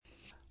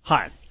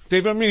Hi,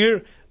 Dave Emory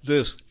here.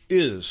 This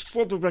is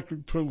For the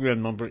Record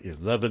program number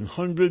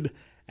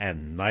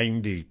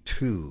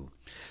 1192.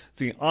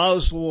 The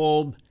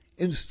Oswald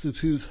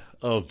Institute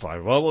of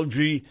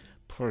Virology,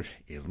 part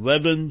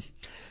 11,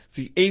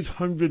 the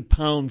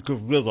 800-pound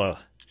gorilla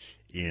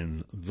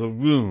in the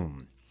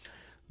room.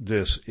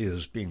 This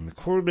is being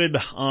recorded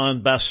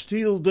on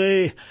Bastille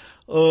Day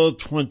of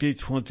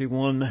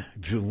 2021,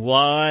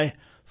 July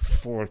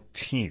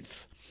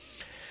 14th.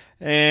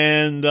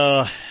 And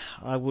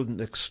I wouldn't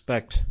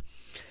expect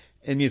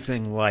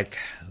anything like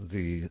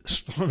the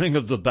storming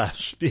of the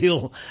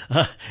Bastille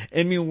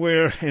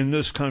anywhere in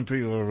this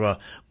country or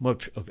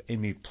much of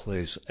any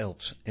place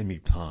else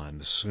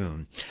anytime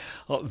soon.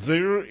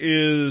 There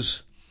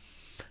is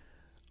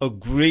a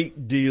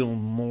great deal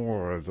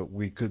more that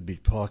we could be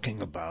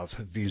talking about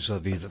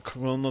vis-a-vis the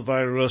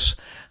coronavirus.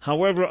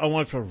 However, I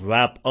want to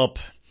wrap up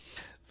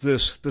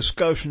this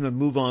discussion and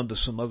move on to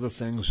some other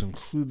things,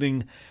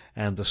 including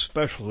and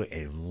especially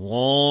a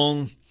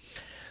long,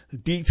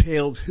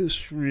 detailed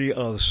history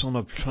of some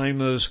of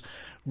China's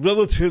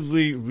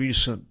relatively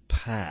recent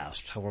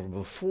past. However,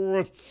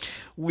 before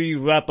we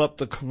wrap up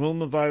the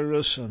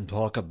coronavirus and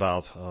talk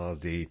about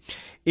the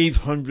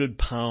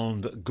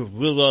 800-pound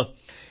gorilla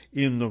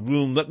in the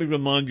room, let me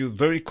remind you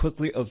very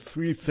quickly of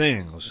three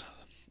things.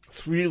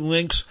 3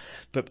 links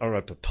that are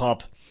at the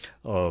top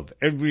of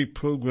every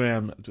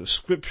program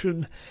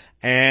description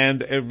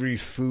and every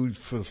food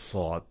for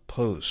thought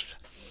post.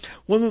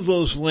 One of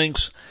those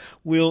links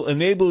will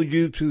enable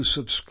you to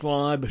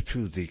subscribe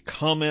to the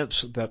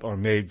comments that are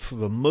made for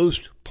the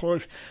most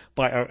part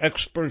by our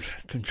expert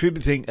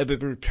contributing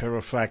editor,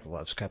 Tara Fractyl.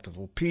 That's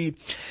capital P,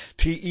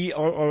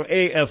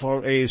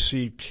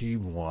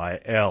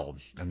 T-E-R-R-A-F-R-A-C-T-Y-L.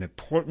 An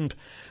important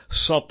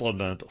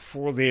supplement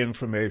for the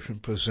information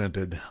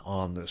presented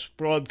on this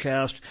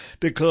broadcast,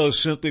 because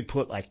simply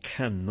put, I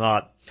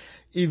cannot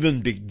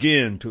even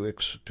begin to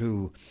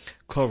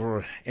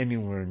cover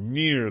anywhere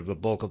near the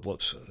bulk of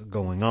what's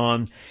going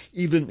on,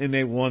 even in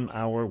a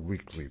 1-hour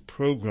weekly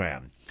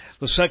program.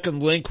 The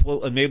second link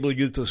will enable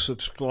you to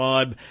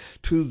subscribe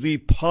to the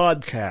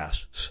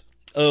podcasts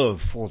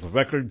of For the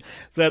Record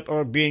that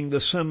are being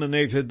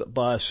disseminated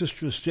by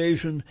sister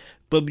station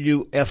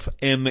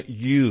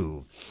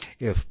WFMU.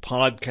 If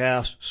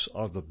podcasts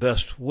are the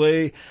best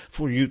way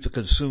for you to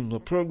consume the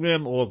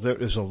program, or there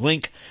is a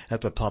link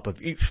at the top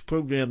of each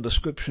program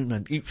description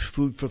and each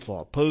food for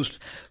thought post,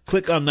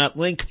 click on that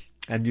link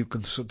and you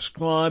can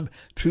subscribe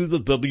to the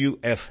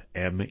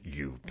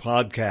WFMU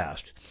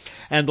podcast.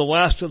 And the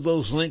last of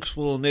those links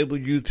will enable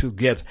you to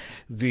get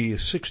the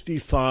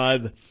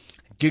 65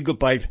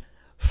 gigabyte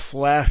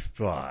flash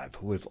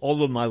drive with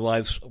all of my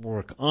life's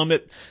work on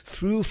it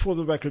through For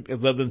the Record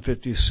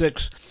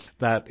 1156.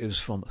 That is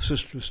from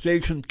sister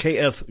station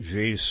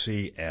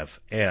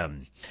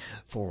KFJCFM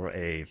for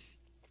a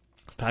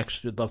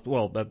tax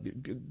deductible. Well,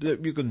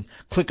 you can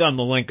click on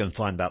the link and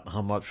find out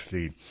how much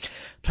the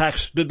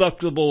tax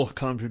deductible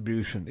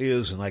contribution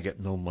is, and I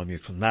get no money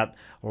from that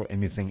or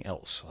anything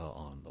else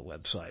on the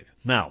website.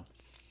 Now,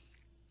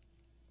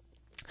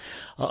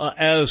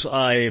 as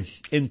I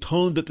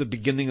intoned at the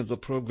beginning of the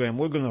program,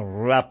 we're going to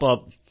wrap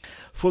up,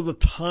 for the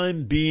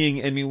time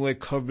being anyway,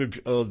 coverage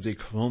of the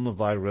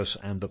coronavirus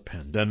and the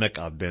pandemic.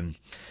 I've been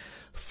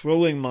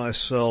throwing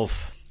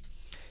myself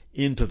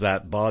into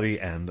that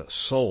body and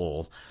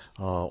soul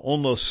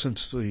almost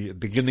since the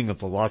beginning of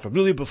the lockdown,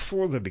 really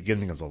before the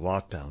beginning of the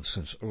lockdown,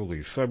 since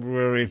early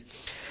February.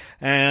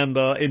 And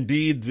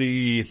indeed,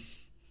 the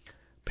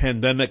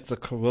pandemic, the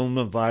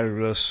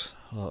coronavirus,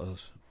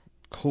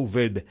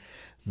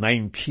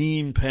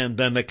 COVID-19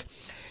 pandemic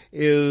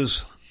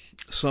is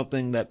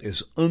something that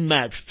is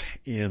unmatched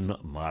in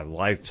my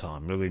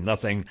lifetime. Really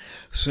nothing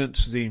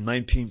since the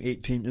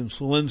 1918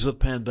 influenza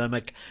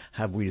pandemic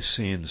have we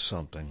seen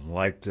something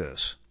like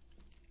this.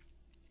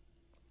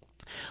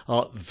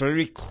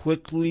 Very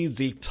quickly,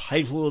 the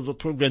title of the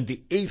program,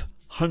 the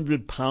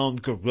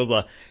 800-pound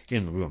gorilla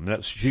in the room.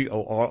 That's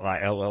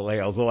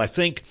Gorilla, although I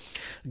think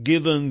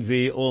given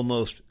the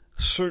almost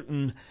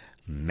certain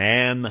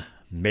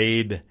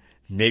man-made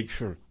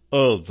nature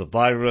of the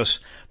virus,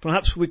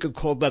 perhaps we could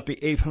call that the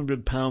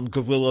 800-pound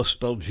gorilla,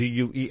 spelled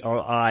Guerilla.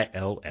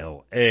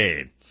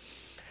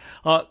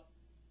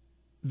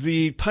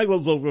 The title,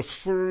 though,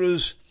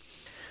 refers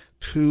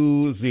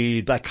to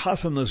the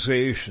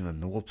dichotomization,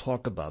 and we'll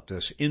talk about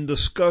this, in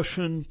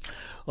discussion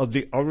of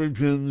the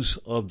origins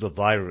of the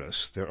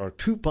virus. There are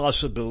two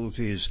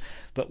possibilities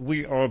that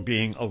we are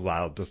being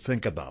allowed to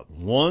think about.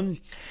 One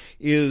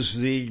is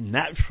the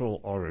natural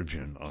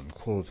origin,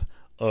 unquote,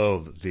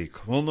 of the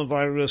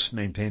coronavirus,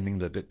 maintaining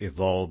that it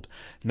evolved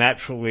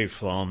naturally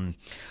from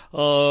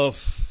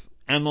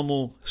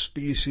animal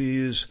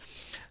species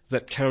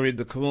that carried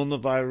the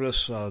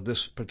coronavirus,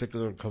 this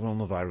particular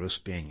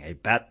coronavirus being a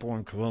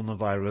bat-borne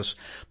coronavirus,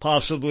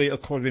 possibly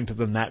according to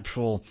the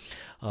natural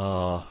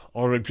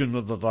origin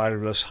of the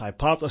virus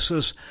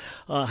hypothesis,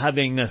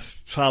 having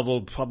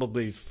traveled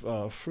probably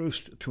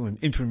first to an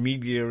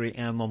intermediary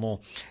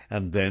animal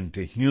and then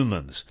to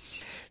humans.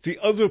 The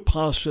other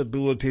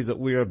possibility that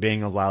we are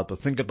being allowed to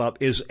think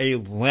about is a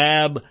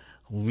lab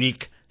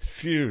leak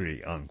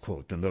theory,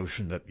 unquote. The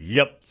notion that,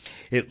 yep,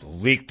 it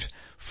leaked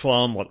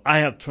from what I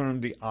have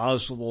termed the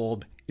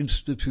Oswald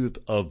Institute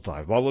of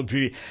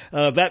Virology.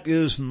 That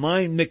is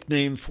my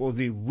nickname for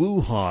the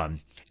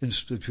Wuhan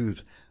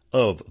Institute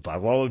of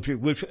Virology,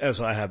 which,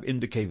 as I have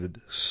indicated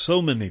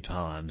so many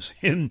times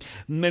in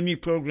many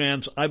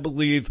programs, I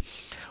believe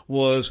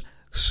was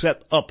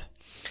set up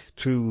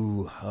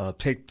to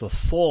take the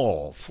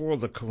fall for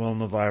the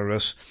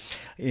coronavirus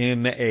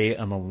in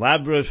an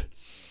elaborate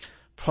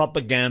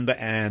propaganda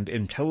and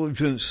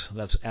intelligence,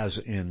 that's as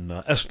in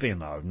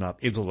espionage, not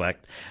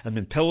intellect, an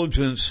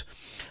intelligence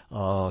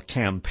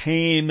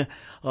campaign,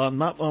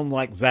 not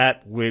unlike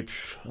that which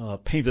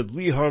painted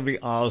Lee Harvey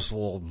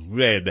Oswald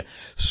red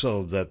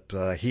so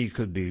that he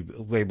could be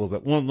labeled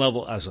at one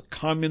level as a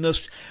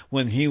communist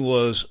when he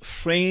was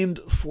framed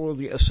for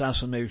the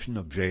assassination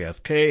of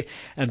JFK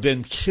and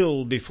then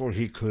killed before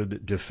he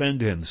could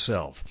defend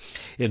himself.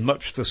 In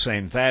much the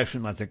same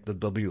fashion, I think the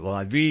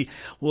WIV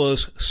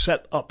was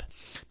set up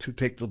to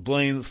take the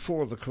blame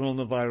for the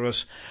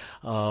coronavirus.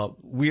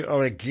 We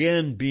are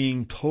again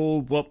being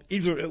told, well,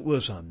 either it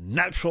was a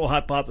natural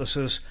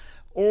hypothesis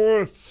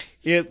or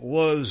it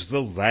was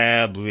the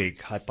lab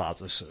leak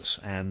hypothesis.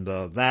 And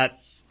that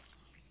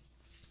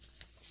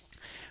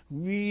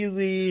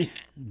really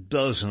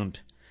doesn't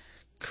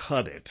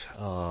cut it,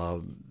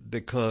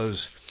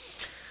 because,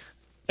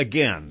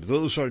 again,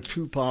 those are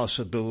two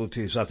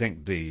possibilities. I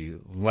think the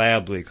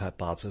lab leak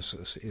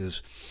hypothesis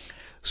is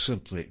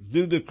simply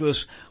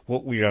ludicrous.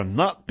 What we are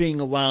not being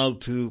allowed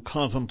to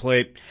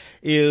contemplate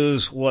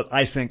is what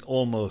I think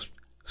almost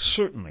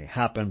certainly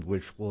happened,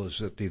 which was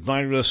that the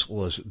virus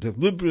was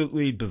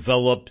deliberately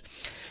developed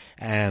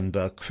and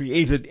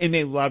created in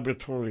a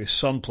laboratory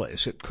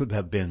someplace. It could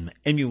have been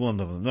any one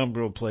of a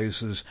number of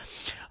places,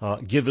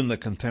 given the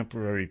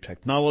contemporary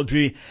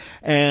technology,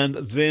 and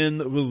then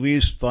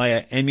released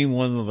via any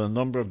one of a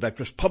number of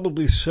vectors,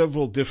 probably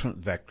several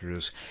different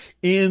vectors,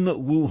 in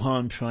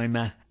Wuhan,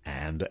 China,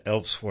 and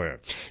elsewhere.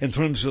 In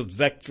terms of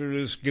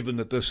vectors, given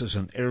that this is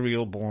an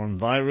aerial-borne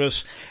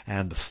virus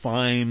and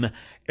fine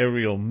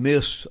aerial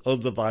mist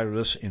of the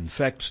virus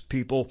infects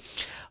people,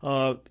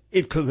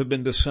 it could have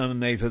been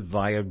disseminated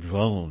via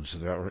drones.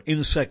 There are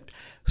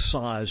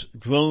insect-sized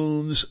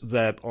drones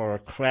that are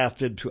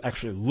crafted to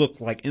actually look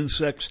like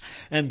insects,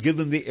 and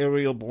given the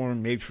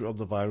aerial-borne nature of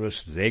the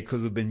virus, they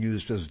could have been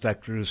used as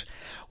vectors.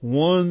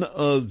 One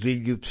of the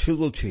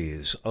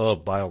utilities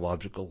of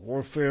biological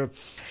warfare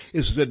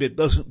is that it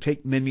doesn't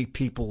take many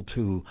people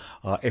to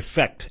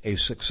effect a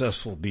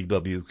successful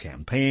BW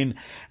campaign,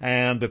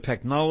 and the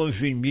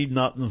technology need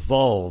not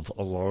involve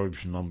a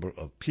large number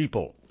of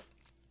people.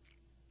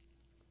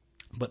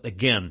 But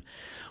again,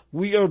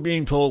 we are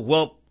being told,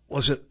 well,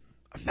 was it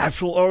a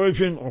natural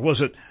origin or was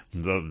it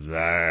the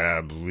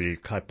lab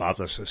leak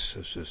hypothesis?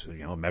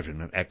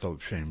 Imagine an echo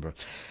chamber.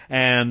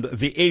 And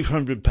the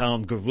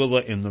 800-pound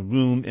gorilla in the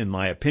room, in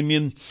my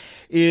opinion,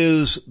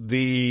 is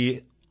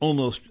the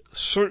almost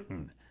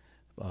certain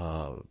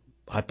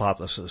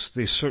hypothesis,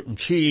 the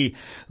certainty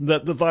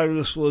that the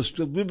virus was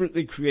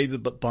deliberately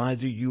created but by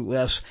the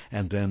U.S.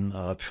 and then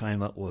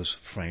China was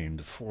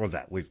framed for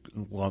that. We've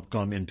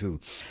gone into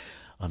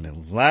an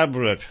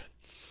elaborate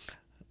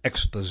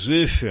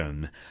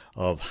exposition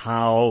of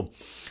how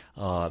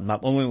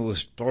not only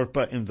was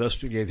DARPA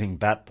investigating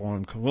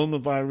bat-borne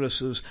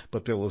coronaviruses,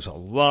 but there was a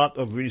lot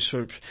of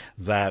research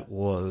that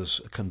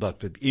was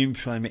conducted in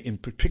China, in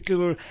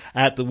particular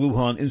at the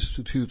Wuhan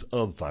Institute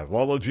of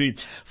Virology,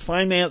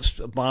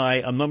 financed by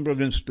a number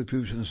of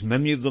institutions,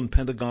 many of them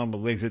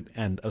Pentagon-related,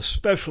 and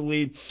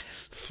especially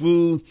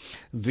through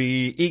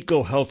the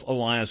EcoHealth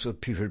Alliance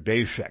of Peter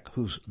Daszak,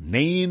 whose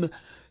main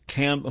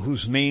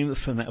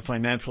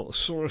financial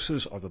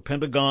sources are the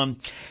Pentagon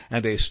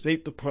and a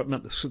State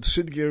Department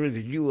subsidiary,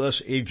 the U.S.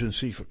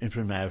 Agency for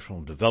International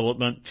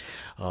Development,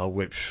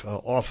 which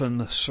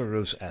often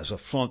serves as a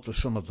front for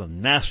some of the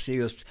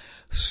nastiest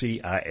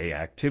CIA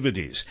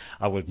activities.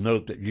 I would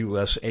note that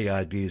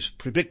USAID's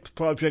PREDICT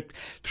project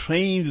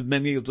trained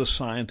many of the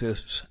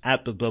scientists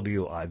at the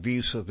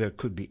WIV, so there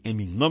could be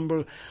any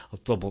number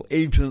of double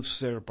agents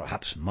there,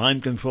 perhaps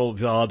mind control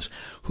jobs,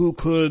 who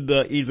could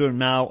either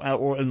now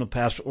or in the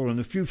past or in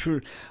the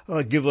future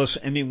give us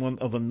any one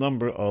of a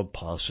number of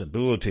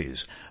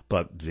possibilities.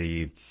 But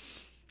the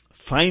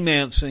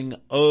financing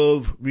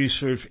of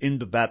research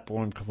into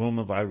bat-borne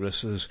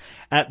coronaviruses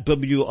at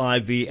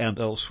WIV and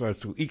elsewhere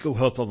through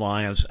EcoHealth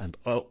Alliance and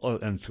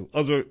through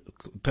other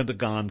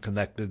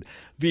Pentagon-connected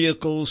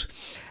vehicles.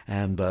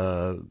 And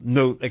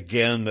note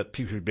again that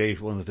Peter Bates,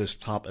 one of his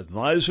top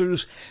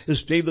advisors,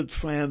 is David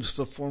Franz,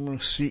 the former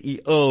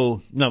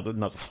CEO,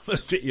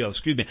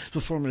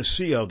 the former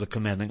CEO, the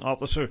commanding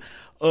officer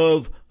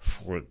of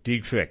Fort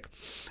Detrick.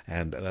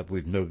 And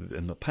we've noted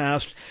in the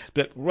past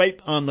that right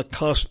on the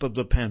cusp of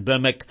the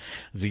pandemic,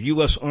 the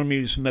U.S.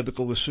 Army's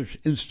Medical Research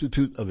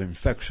Institute of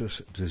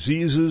Infectious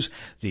Diseases,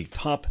 the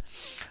top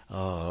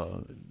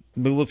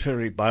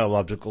military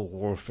biological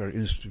warfare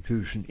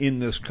institution in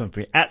this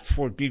country at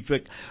Fort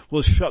Detrick,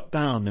 was shut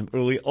down in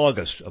early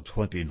August of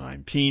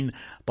 2019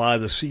 by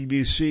the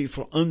CDC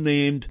for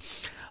unnamed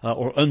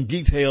or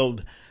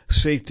undetailed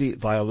safety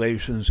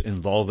violations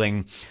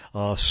involving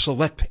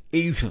select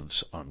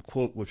agents,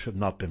 unquote, which have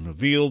not been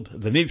revealed,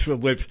 the nature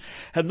of which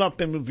had not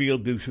been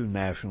revealed due to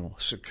national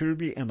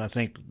security. And I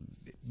think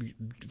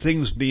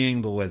things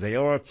being the way they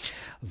are,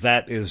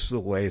 that is the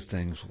way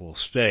things will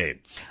stay.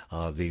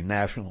 The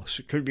national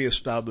security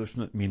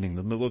establishment, meaning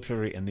the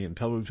military and the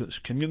intelligence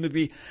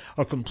community,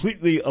 are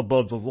completely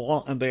above the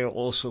law, and they are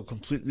also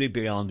completely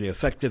beyond the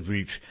effective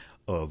reach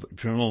of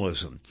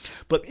journalism,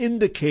 but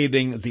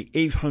indicating the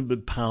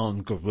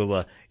 800-pound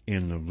gorilla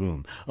in the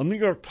room. A New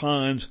York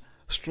Times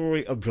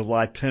story of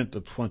July 10th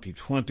of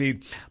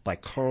 2020 by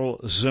Carl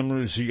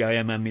Zimmer,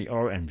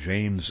 Z-I-M-M-E-R, and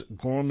James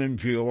Gorman,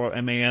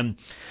 G-O-R-M-A-N.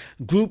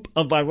 Group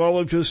of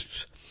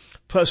virologists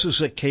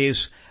presses a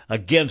case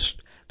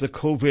against the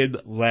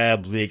COVID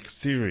lab leak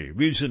theory.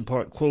 Reads in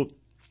part, quote,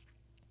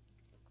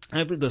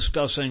 after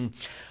discussing,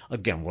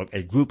 again, what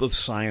a group of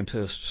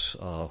scientists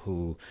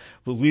who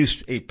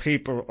released a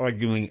paper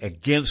arguing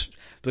against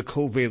the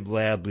COVID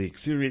lab leak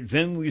theory,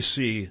 then we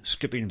see,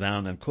 skipping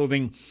down and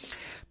quoting,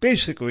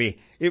 basically,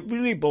 it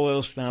really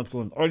boils down to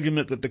an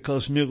argument that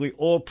because nearly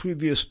all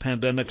previous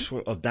pandemics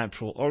were of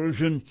natural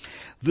origin,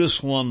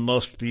 this one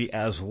must be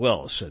as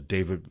well, said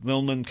David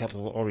Millman,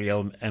 capital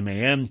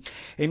R-E-L-M-A-N,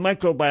 a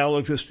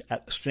microbiologist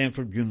at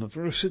Stanford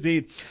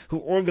University who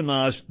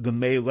organized the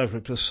May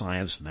Letter to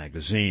Science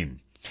magazine.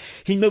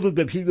 He noted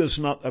that he does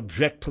not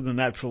object to the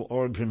natural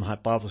origin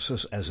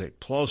hypothesis as a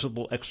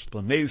plausible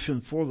explanation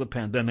for the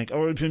pandemic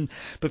origin,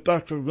 but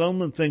Dr.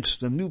 Relman thinks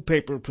the new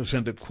paper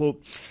presented,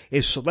 quote,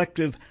 a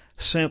selective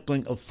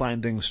sampling of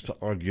findings to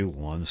argue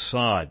one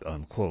side,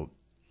 unquote.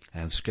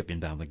 And skipping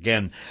down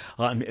again,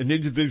 an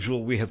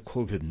individual we have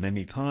quoted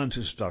many times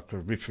is Dr.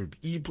 Richard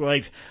E.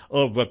 Bright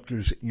of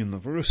Rutgers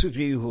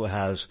University, who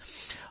has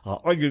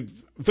argued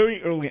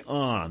very early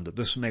on that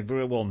this may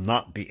very well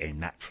not be a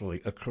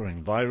naturally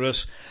occurring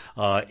virus.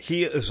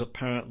 He is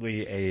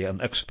apparently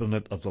an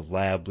exponent of the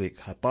lab leak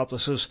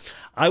hypothesis.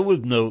 I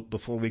would note,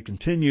 before we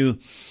continue,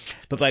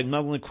 that I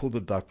not only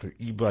quoted Dr.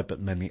 E. Bright,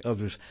 but many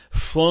others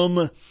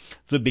from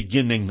the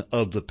beginning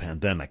of the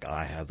pandemic.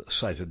 I have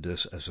cited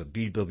this as a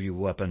BW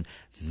weapon,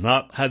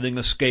 not having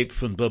escaped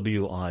from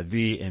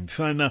WIV in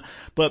China,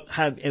 but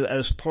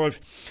as part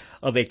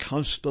of a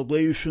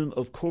constellation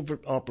of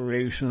covert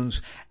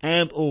operations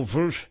and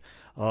overt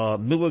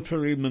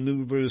military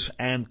maneuvers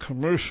and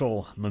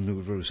commercial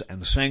maneuvers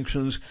and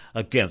sanctions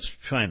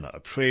against China, a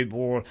trade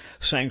war,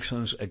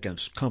 sanctions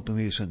against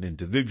companies and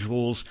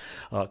individuals,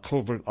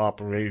 covert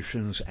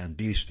operations and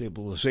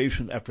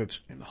destabilization efforts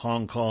in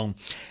Hong Kong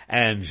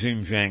and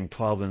Xinjiang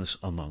province,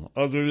 among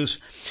others,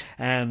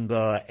 and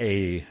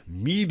a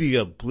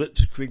media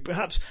blitzkrieg,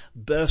 perhaps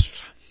best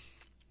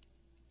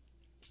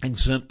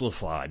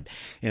exemplified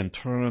in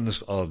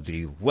terms of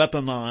the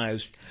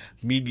weaponized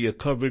media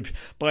coverage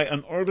by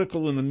an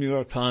article in the New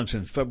York Times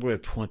in February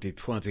of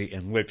 2020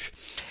 in which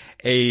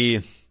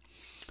a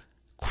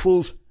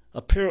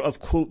pair of,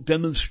 quote,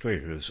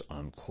 demonstrators,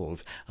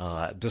 unquote,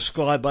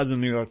 described by the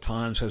New York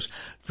Times as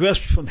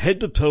dressed from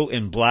head to toe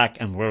in black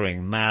and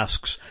wearing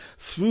masks,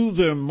 threw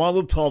their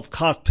Molotov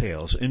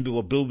cocktails into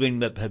a building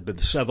that had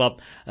been set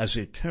up as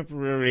a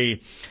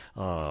temporary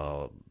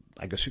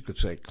I guess you could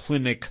say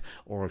clinic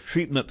or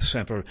treatment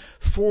center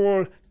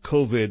for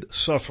COVID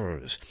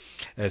sufferers.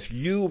 If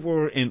you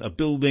were in a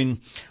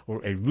building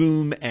or a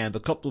room and a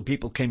couple of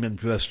people came in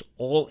dressed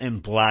all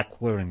in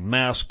black wearing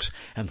masks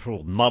and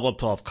hurled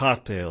Molotov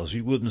cocktails,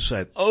 you wouldn't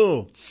say,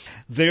 oh,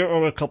 there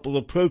are a couple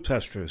of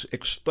protesters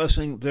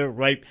expressing their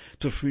right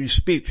to free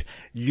speech.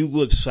 You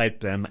would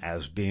cite them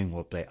as being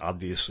what they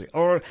obviously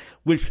are,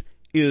 which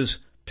is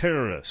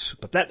terrorists.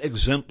 But that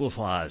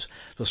exemplifies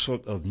the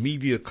sort of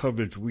media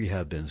coverage we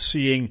have been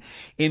seeing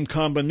in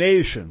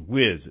combination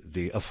with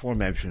the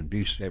aforementioned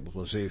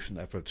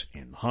destabilization efforts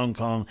in Hong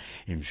Kong,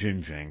 in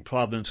Xinjiang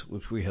province,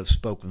 which we have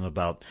spoken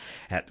about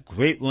at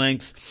great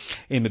length,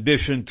 in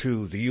addition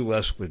to the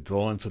U.S.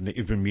 withdrawing from the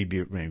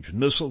Intermediate Range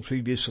Missile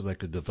Treaty so they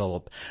could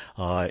develop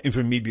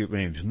intermediate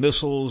range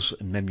missiles,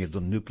 many of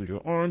them nuclear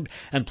armed,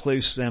 and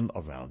place them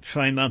around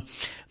China,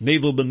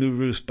 naval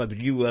maneuvers by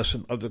the U.S.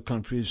 and other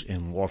countries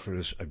in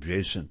waters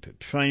adjacent to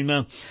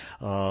China.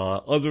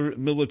 Other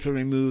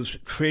military moves,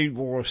 trade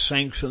war,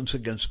 sanctions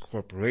against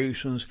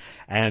corporations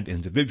and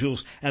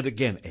individuals, and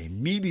again, a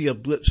media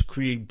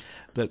blitzkrieg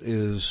that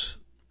is,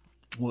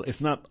 well,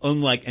 if not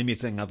unlike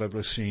anything I've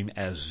ever seen,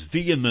 as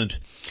vehement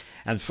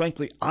and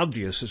frankly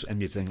obvious as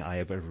anything I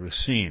have ever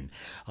seen.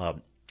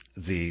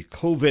 The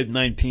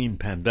COVID-19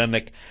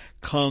 pandemic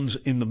comes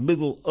in the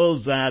middle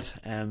of that,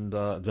 and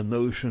the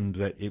notion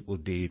that it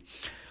would be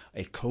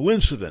a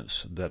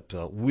coincidence that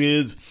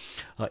with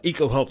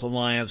EcoHealth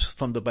Alliance,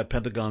 funded by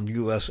Pentagon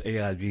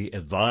USAID,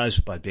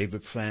 advised by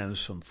David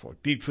Franz from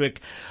Fort Detrick,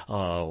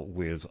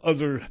 with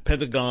other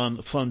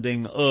Pentagon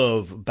funding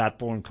of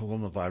bat-borne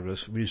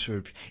coronavirus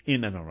research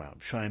in and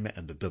around China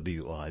and the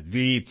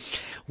WIV,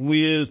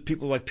 with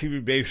people like Peter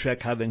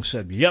Bashek having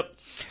said, yep,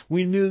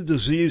 we knew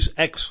disease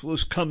X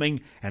was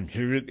coming, and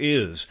here it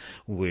is,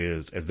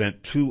 with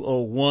Event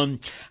 201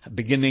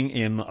 beginning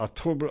in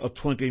October of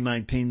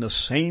 2019, the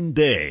same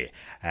day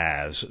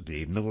as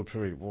the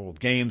Military World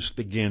Games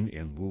begin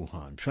in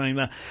Wuhan,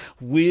 China,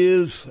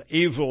 with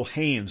Avril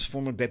Haines,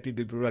 former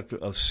Deputy Director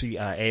of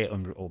CIA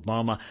under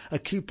Obama, a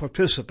key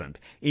participant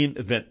in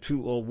Event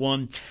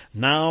 201,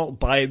 now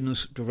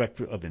Biden's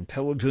Director of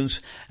Intelligence,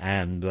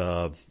 and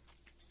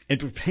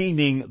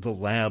entertaining the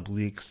lab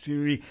leak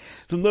theory,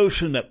 the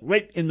notion that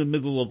right in the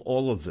middle of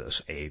all of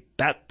this, a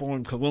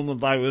bat-borne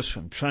coronavirus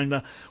from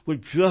China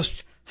would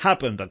just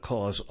happen to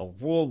cause a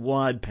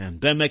worldwide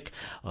pandemic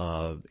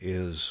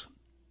is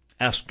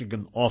asking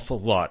an awful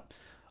lot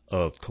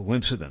of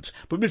coincidence.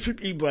 But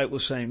Richard Ebright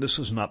was saying this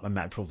is not a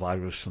natural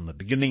virus from the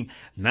beginning.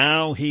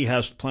 Now he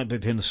has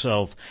planted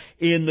himself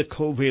in the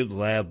COVID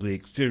lab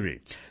leak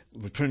theory.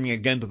 Returning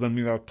again to the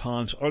New York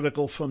Times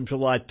article from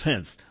July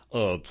 10th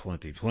of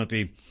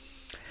 2020.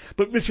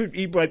 But Richard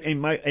Ebright,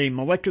 a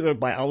molecular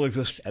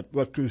biologist at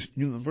Rutgers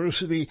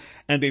University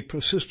and a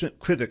persistent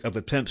critic of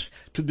attempts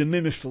to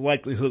diminish the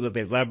likelihood of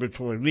a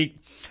laboratory leak,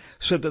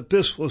 said that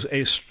this was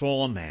a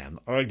straw man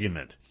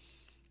argument.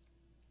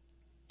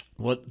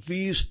 What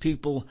these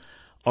people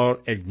are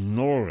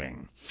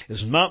ignoring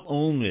is not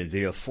only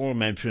the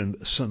aforementioned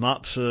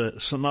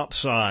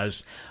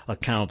synopsized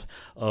account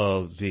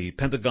of the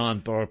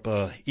Pentagon,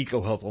 DARPA,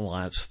 EcoHealth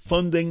Alliance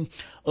funding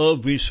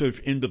of research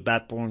into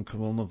bat-borne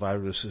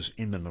coronaviruses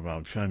in and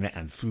around China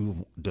and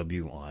through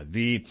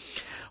WIV,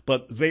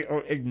 but they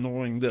are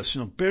ignoring this.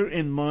 Now, bear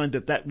in mind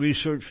that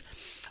research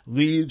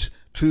leads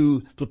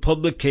to the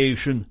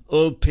publication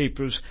of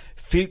papers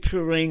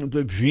featuring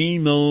the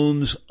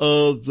genomes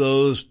of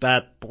those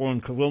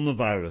bat-borne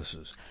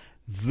coronaviruses.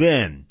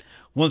 Then,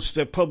 once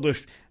they're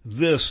published,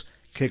 this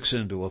kicks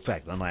into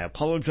effect. And I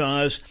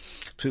apologize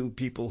to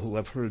people who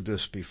have heard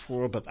this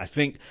before, but I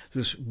think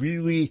this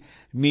really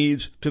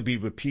needs to be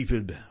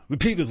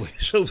repeatedly,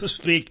 so to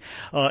speak,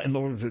 in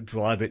order to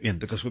drive it in,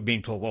 because we're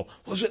being told, well,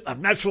 was it of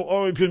natural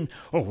origin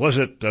or was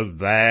it the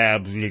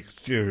lab leak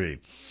theory?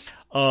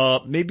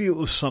 Maybe it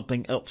was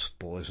something else,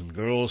 boys and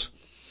girls.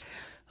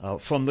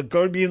 From The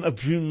Guardian of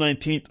June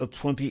 19th of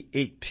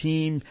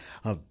 2018,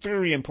 a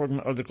very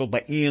important article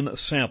by Ian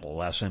Sample,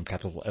 last name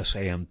capital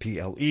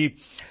S-A-M-P-L-E,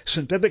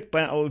 Synthetic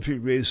Biology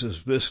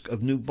Raises Risk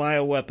of New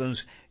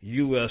Bioweapons,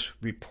 U.S.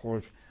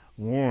 Report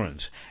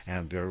Warns.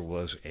 And there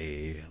was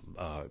an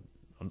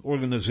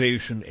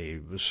organization, a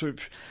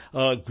research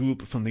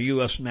group from the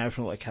U.S.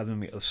 National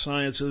Academy of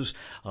Sciences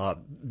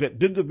that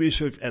did the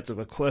research at the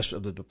request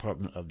of the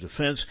Department of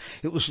Defense.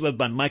 It was led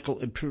by Michael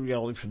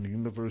Imperiali from the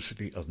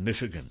University of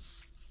Michigan.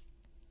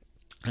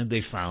 And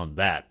they found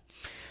that,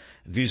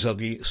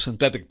 vis-a-vis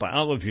synthetic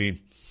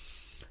biology,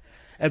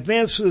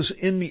 advances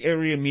in the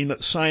area mean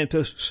that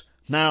scientists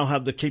now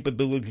have the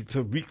capability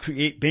to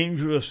recreate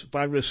dangerous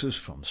viruses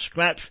from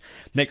scratch,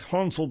 make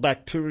harmful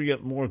bacteria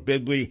more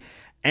deadly,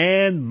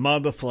 and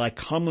modify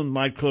common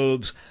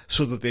microbes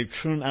so that they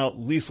churn out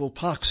lethal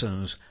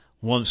toxins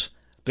once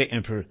they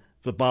enter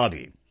the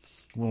body.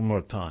 One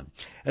more time.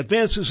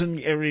 Advances in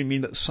the area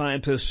mean that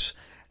scientists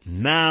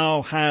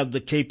now have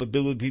the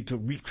capability to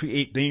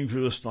recreate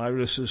dangerous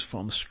viruses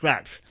from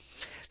scratch.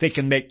 They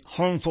can make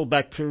harmful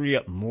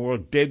bacteria more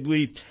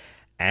deadly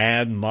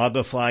and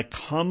modify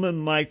common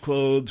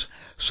microbes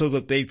so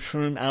that they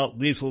churn out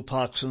lethal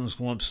toxins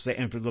once they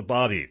enter the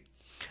body.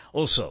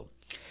 Also,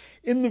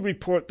 in the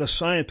report, the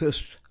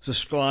scientists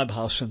describe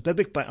how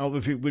synthetic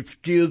biology,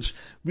 which gives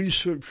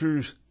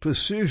researchers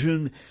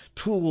precision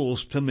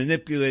tools to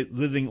manipulate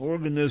living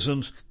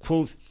organisms,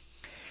 quote,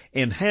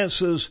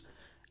 enhances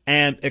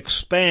and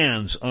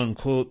expands,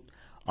 unquote,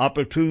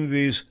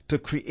 opportunities to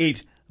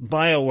create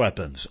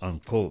bioweapons,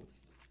 unquote.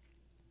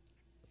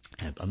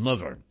 And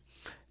another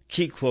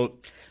key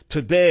quote,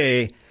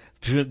 today,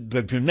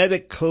 the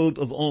genetic code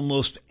of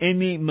almost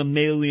any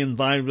mammalian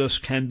virus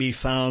can be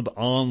found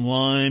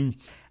online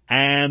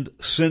and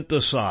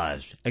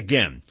synthesized.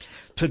 Again,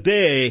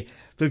 today,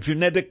 the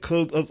genetic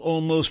code of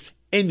almost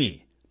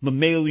any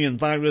mammalian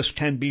virus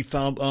can be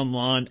found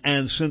online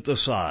and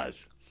synthesized.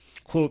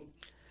 Quote,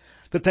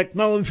 the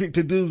technology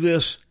to do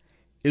this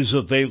is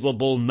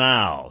available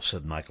now,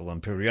 said Michael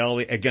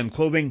Imperiale, again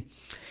quoting,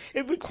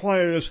 "It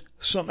requires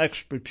some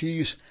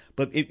expertise,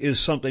 but it is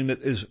something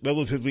that is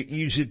relatively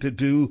easy to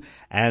do,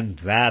 and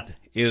that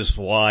is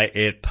why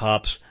it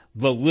tops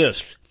the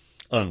list,"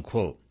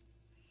 unquote.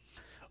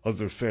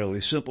 Other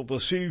fairly simple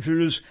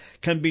procedures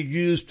can be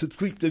used to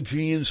tweak the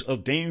genes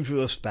of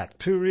dangerous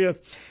bacteria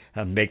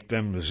and make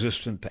them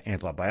resistant to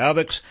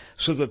antibiotics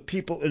so that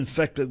people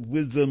infected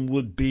with them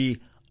would be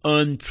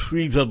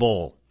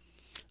untreatable,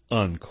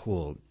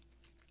 unquote.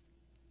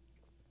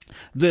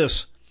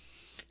 This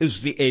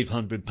is the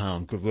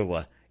 800-pound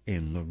gorilla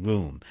in the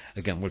room.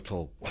 Again, we're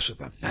told, was it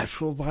a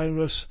natural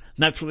virus,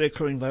 naturally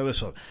occurring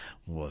virus, or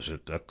was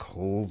it the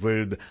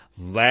COVID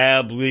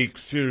lab leak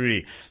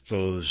theory?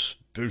 Those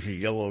dirty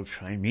yellow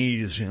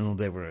Chinese,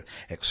 they were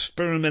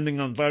experimenting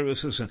on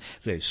viruses and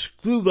they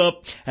screwed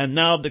up, and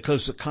now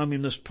because the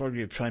Communist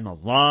Party of China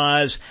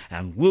lies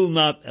and will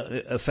not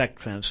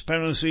affect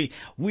transparency,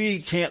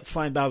 we can't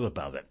find out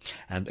about it.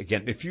 And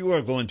again, if you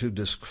are going to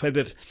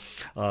discredit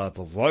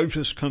the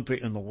largest country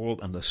in the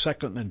world and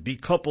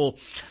decouple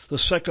the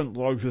second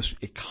largest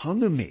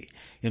economy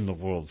in the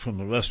world from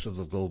the rest of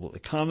the global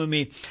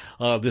economy,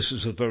 this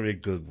is a very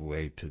good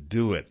way to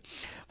do it.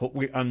 What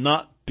we are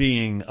not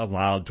being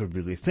allowed to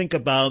really think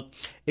about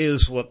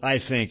is what I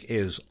think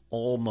is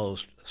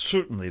almost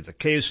certainly the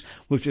case,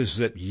 which is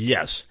that,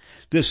 yes,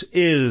 this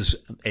is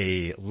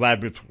a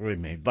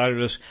laboratory-made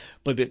virus,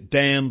 but it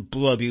damn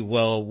bloody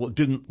well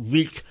didn't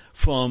leak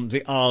from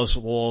the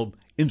Oswald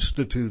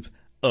Institute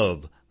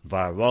of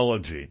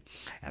Virology.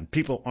 And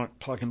people aren't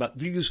talking about,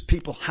 these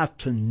people have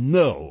to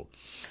know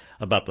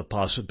about the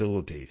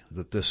possibility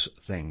that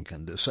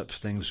such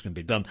things can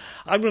be done.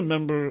 I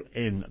remember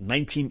in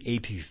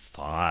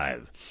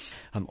 1985,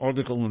 an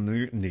article in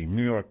the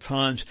New York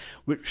Times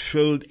which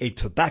showed a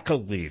tobacco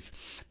leaf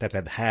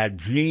that had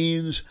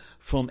genes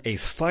from a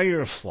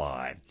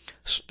firefly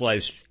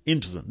spliced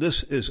into them.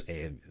 This is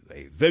a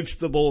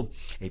vegetable,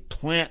 a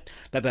plant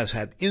that has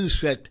had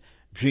insect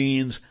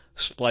genes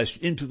spliced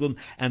into them,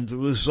 and the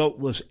result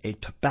was a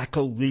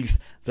tobacco leaf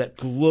that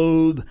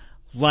glowed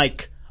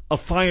like a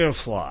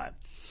firefly.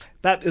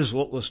 That is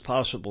what was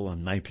possible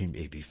in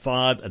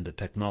 1985, and the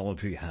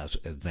technology has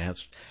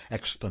advanced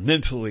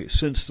exponentially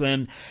since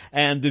then,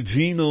 and the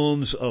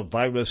genomes of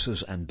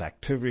viruses and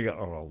bacteria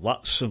are a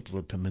lot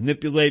simpler to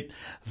manipulate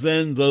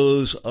than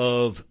those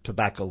of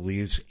tobacco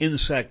leaves,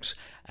 insects,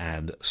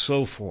 and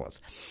so forth.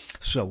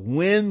 So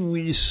when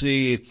we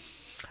see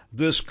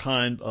this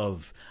kind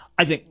of,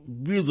 I think,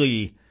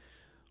 really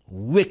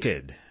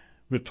wicked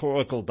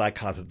rhetorical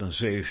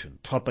dichotomization,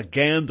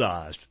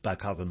 propagandized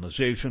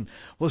dichotomization,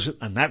 was it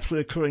a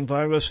naturally occurring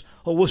virus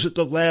or was it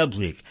the lab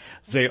leak?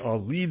 They are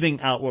leaving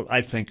out what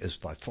I think is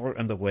by far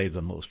and away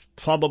the most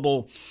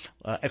probable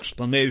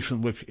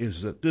explanation, which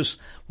is that this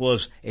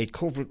was a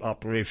covert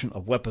operation, a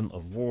weapon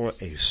of war,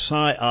 a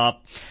psyop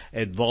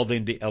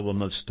involving the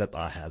elements that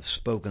I have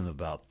spoken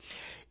about.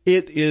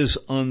 It is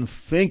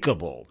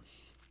unthinkable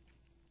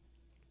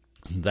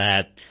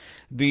that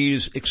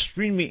these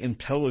extremely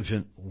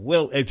intelligent,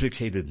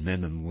 well-educated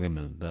men and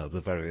women,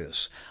 the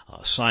various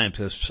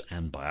scientists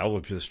and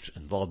biologists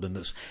involved in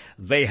this,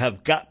 they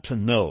have got to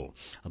know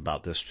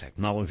about this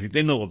technology.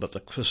 They know about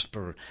the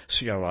CRISPR,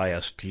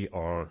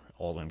 C-R-I-S-P-R,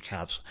 all in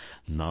caps,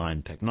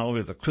 9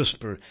 technology, the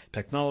CRISPR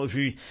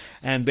technology,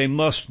 and they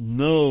must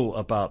know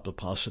about the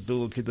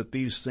possibility that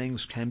these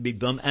things can be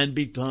done and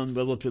be done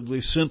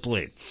relatively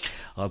simply.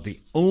 The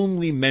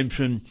only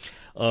mention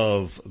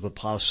of the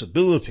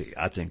possibility,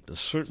 I think the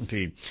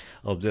certainty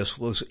of this,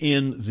 was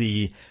in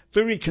the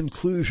very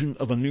conclusion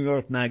of a New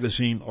York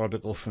Magazine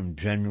article from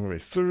January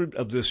 3rd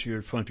of this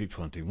year,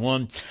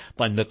 2021,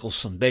 by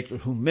Nicholson Baker,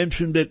 who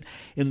mentioned it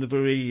in the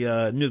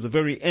near the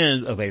very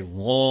end of a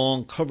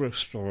long cover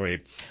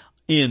story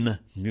in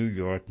New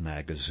York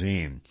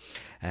Magazine.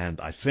 And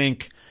I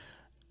think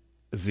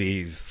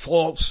the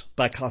false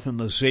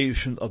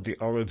dichotomization of the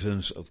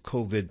origins of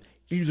COVID,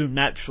 either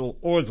natural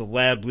or the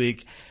lab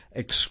leak,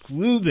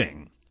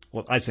 excluding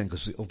what I think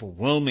is the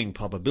overwhelming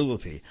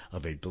probability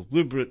of a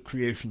deliberate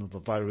creation of the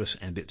virus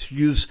and its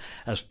use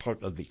as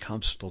part of the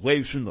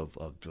constellation of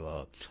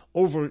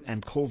overt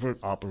and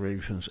covert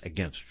operations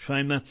against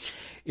China,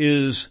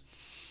 is,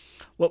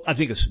 well, I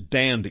think it's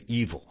damned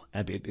evil.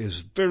 And it is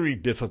very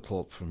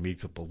difficult for me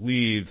to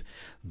believe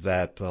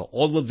that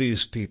all of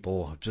these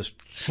people just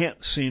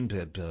can't seem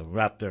to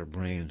wrap their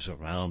brains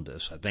around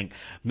this. I think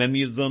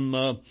many of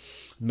them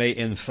may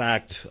in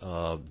fact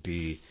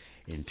be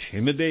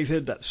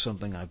intimidated. That's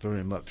something I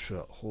very much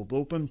hold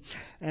open.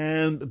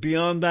 And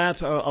beyond that,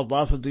 a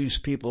lot of these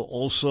people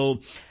also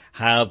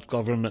have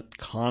government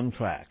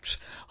contracts.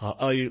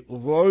 A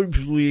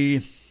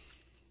largely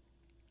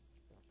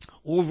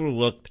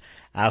overlooked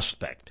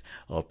aspect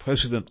of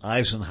President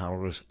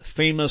Eisenhower's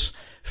famous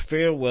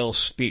farewell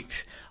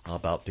speech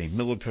about the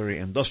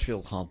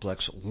military-industrial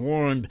complex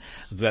warned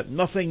that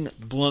nothing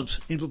blunts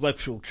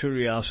intellectual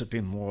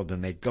curiosity more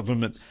than a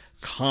government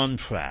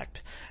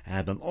contract.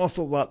 And an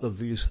awful lot of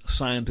these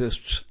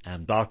scientists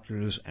and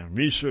doctors and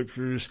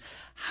researchers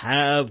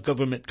have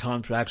government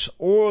contracts,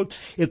 or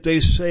if they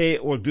say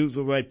or do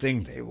the right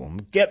thing, they will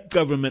get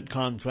government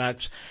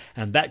contracts,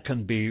 and that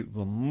can be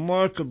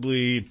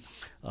remarkably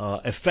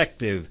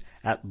effective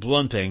at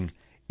blunting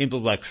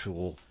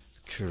intellectual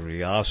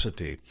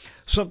curiosity.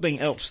 Something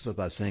else that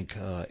I think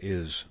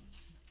is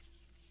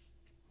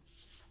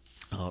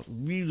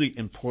really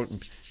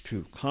important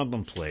to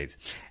contemplate,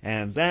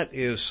 and that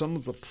is some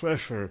of the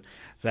pressure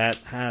that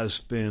has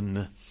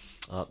been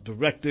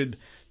directed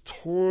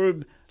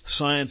toward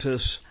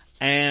scientists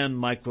and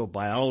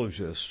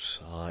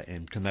microbiologists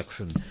in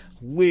connection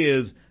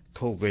with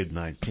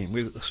COVID-19.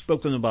 We've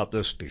spoken about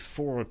this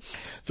before.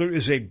 There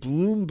is a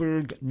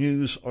Bloomberg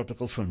News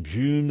article from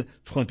June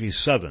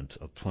 27th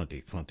of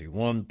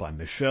 2021 by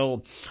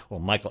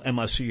Michael,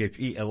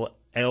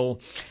 M-I-C-H-E-L-L,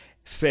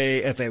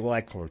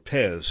 F-A-Y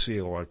Cortez,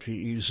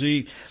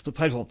 C-O-R-T-E-Z. The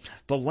title,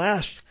 "The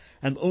Last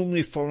and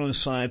Only Foreign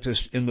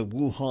Scientist in the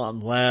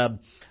Wuhan Lab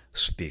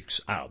Speaks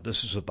Out."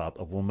 This is about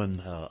a woman,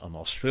 an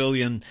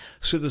Australian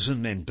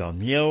citizen named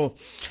Danielle,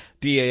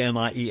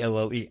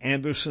 D-A-N-I-E-L-L-E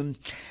Anderson,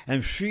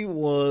 and she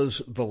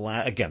was the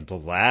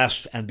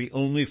last and the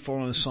only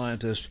foreign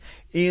scientist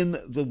in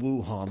the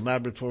Wuhan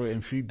laboratory,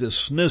 and she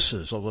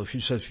dismisses, although she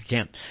says she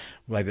can't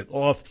write it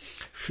off,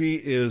 she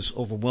is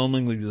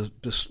overwhelmingly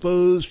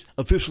disposed,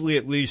 officially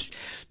at least,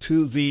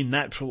 to the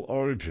natural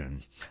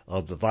origin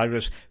of the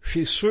virus.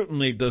 She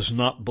certainly does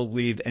not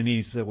believe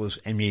there was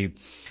any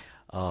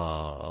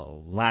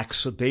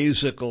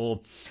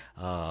lackadaisical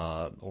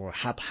or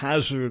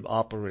haphazard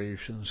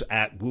operations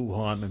at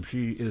Wuhan, and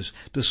she is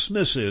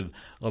dismissive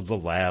of the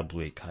lab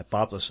leak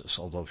hypothesis,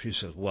 although she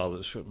says, well,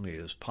 it certainly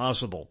is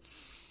possible.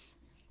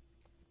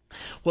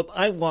 What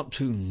I want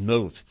to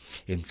note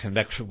in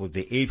connection with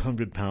the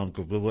 800-pound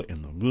gorilla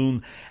in the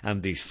room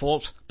and the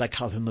false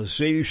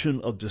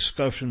dichotomization of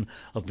discussion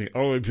of the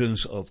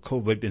origins of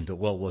COVID into,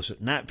 well, was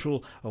it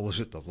natural or was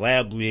it the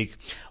lab leak,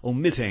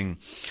 omitting,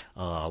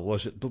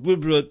 was it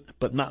deliberate,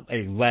 but not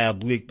a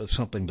lab leak, but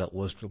something that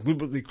was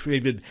deliberately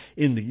created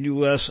in the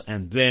U.S.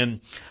 and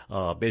then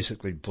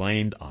basically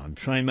blamed on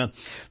China.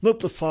 Note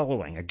the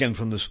following, again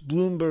from this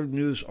Bloomberg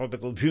News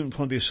article, June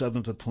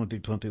 27th of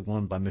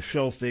 2021 by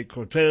Michelle Fay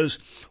Cortez,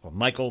 or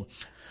Michael,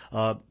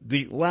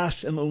 the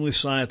last and only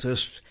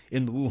scientist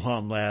in the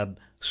Wuhan lab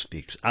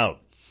speaks out.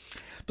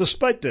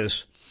 Despite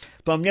this,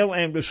 Danielle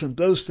Anderson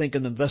does think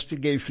an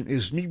investigation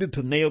is needed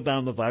to nail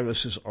down the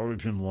virus's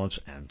origin once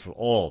and for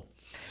all.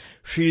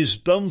 She's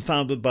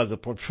dumbfounded by the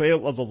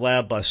portrayal of the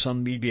lab by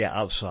some media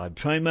outside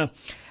China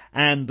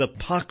and the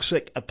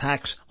toxic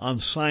attacks on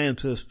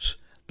scientists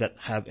that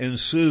have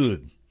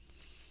ensued.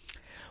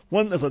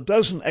 One of a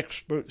dozen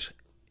experts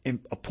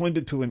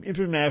appointed to an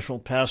international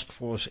task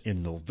force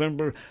in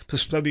November to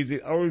study the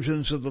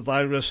origins of the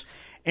virus,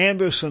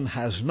 Anderson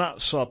has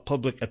not sought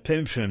public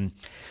attention,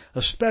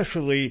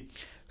 especially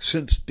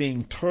since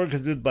being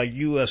targeted by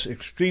U.S.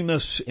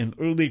 extremists in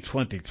early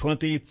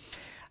 2020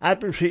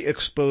 after she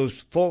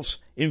exposed false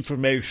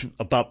information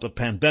about the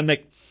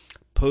pandemic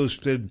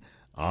posted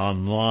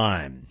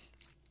online.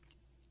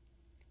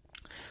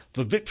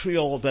 The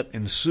vitriol that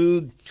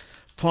ensued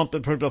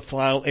prompted her to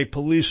file a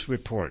police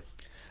report.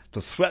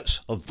 The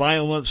threats of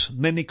violence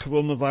many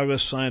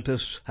coronavirus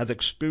scientists have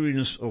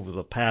experienced over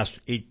the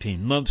past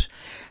 18 months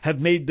have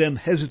made them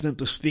hesitant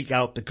to speak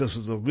out because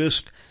of the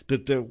risk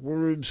that their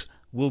words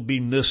will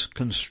be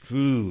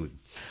misconstrued.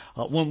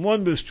 One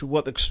wonders to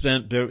what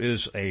extent there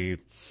is an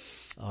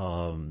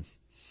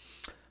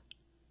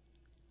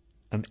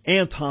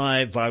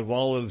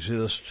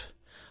anti-virologist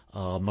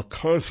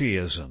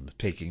McCarthyism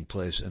taking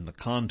place in the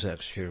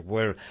context here,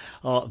 where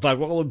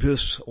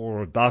virologists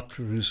or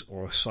doctors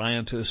or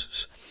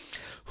scientists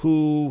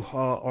who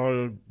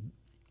are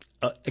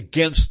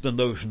against the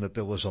notion that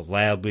there was a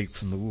lab leak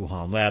from the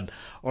Wuhan lab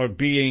are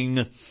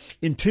being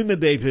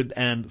intimidated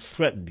and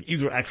threatened,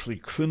 either actually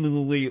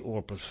criminally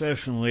or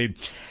professionally,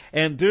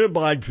 and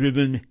thereby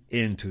driven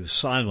into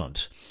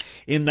silence.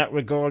 In that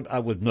regard, I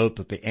would note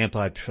that the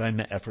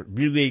anti-China effort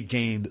really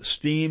gained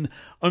steam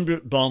under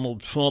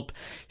Donald Trump.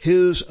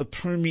 His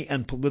attorney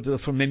and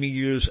for many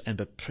years and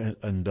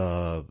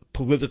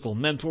political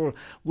mentor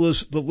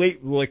was the late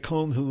Roy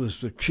Cohn, who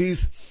was the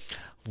chief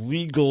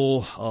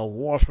legal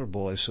water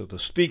boy, so to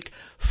speak,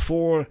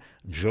 for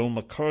Joe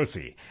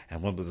McCarthy.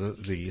 And one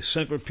of the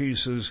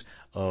centerpieces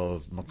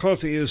of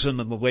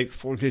McCarthyism in the late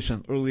 40s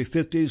and early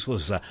 50s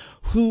was the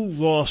who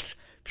lost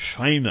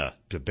China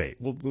debate.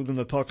 We're going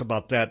to talk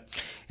about that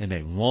in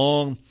a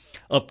long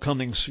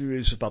upcoming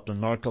series about the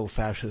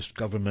narco-fascist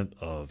government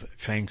of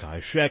Chiang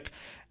Kai-shek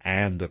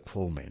and the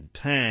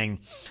Kuomintang.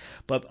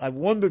 But I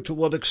wonder to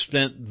what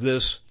extent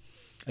this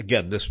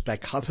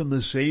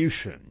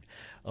dichotomization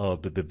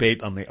of the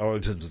debate on the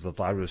origins of the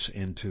virus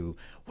into,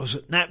 was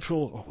it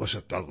natural or was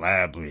it the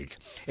lab leak?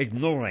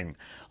 Ignoring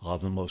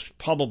the most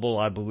probable,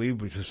 I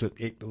believe, which is that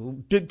it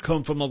did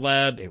come from a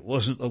lab, it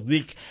wasn't a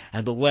leak,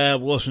 and the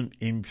lab wasn't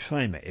in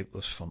China. It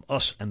was from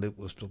us, and it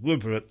was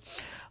deliberate.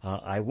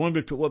 I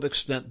wonder to what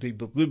extent the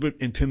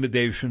deliberate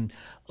intimidation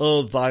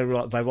of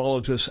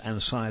virologists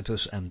and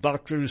scientists and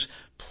doctors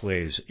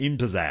plays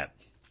into that.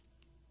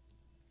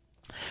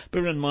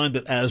 Bear in mind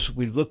that as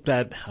we looked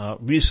at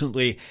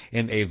recently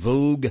in a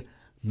Vogue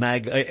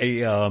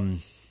it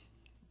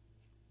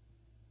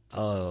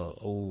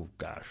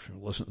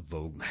wasn't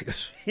Vogue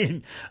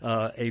magazine,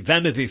 a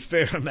Vanity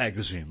Fair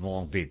magazine,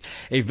 Long Beach,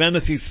 a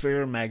Vanity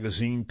Fair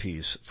magazine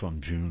piece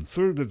from June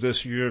 3rd of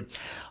this year,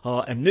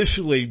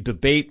 initially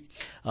debate,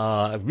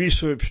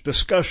 research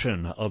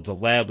discussion of the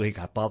lab leak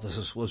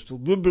hypothesis was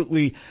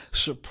deliberately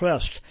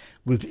suppressed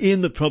within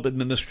the Trump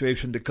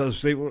administration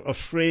because they were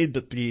afraid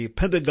that the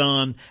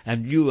Pentagon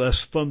and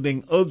U.S.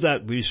 funding of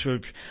that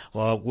research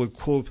would,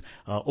 quote,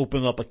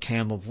 open up a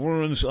can of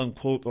worms,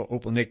 unquote, or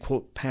open a,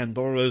 quote,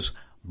 Pandora's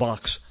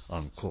box,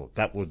 unquote.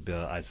 That would,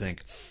 I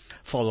think,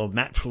 follow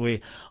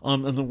naturally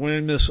on an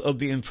awareness of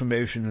the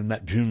information in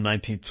that June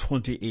 19,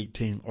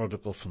 2018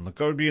 article from The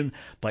Guardian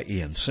by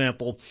Ian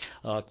Sample,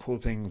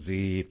 quoting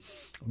the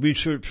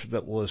research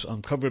that was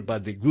uncovered by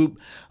the group,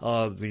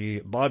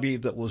 the body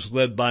that was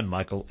led by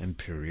Michael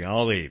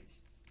Imperiale.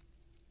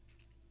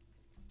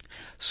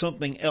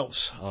 Something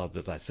else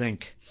that I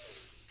think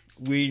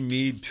we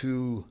need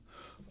to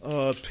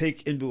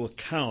take into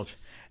account,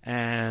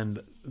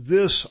 and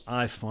this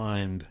I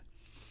find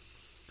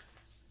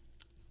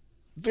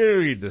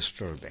very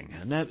disturbing,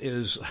 and that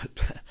is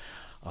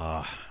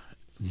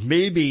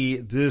maybe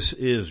this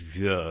is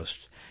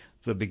just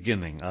the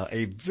beginning.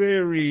 A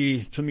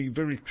very, to me,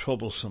 very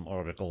troublesome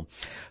article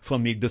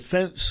from the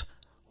Defense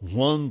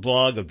One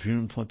blog of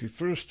June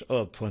 21st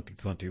of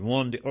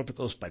 2021. The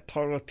article is by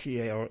Tara,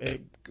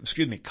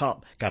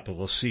 Kopp,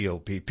 capital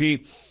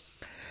C-O-P-P.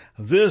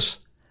 This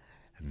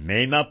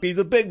may not be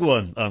the big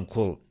one,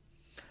 unquote.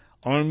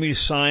 Army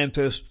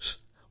scientists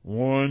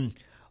warn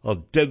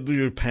of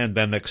deadlier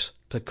pandemics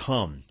to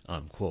come,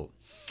 unquote.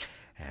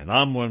 And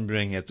I'm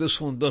wondering if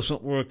this one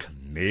doesn't work,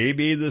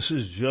 maybe this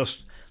is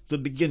just the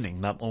beginning.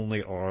 Not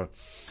only are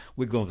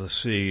we going to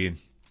see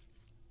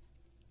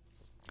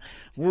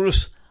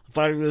worse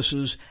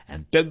viruses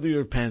and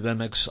deadlier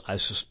pandemics, I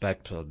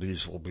suspect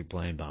these will be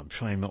blamed on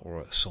China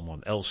or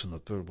someone else in the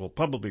third world,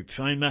 probably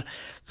China,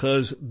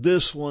 because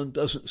this one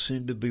doesn't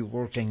seem to be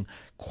working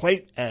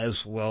quite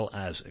as well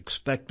as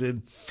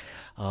expected.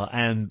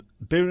 And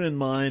bear in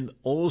mind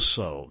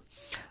also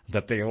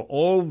that they are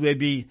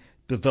already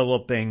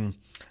developing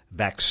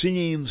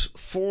vaccines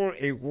for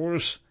a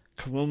worse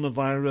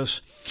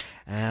coronavirus.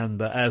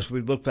 And as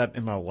we looked at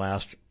in our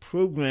last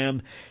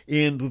program,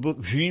 in the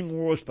book Gene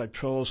Wars by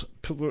Charles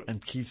Piller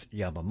and Keith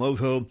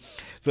Yamamoto,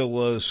 there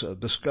was a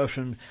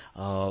discussion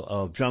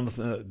of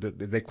Jonathan,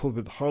 they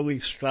quoted Harley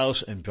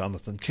Strauss and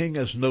Jonathan King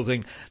as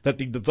noting that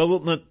the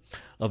development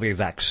of a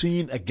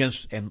vaccine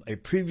against a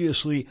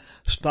previously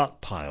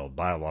stockpiled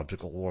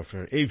biological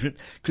warfare agent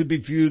could be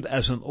viewed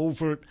as an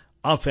overt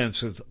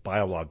offensive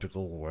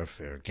biological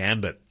warfare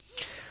gambit.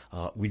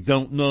 We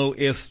don't know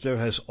if there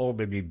has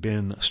already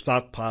been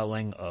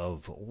stockpiling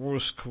of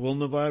worse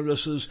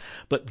coronaviruses,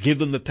 but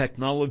given the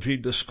technology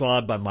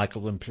described by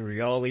Michael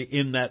Imperiale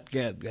in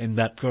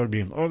that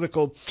Guardian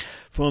article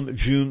from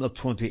June of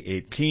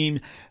 2018,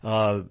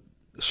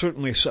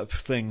 certainly such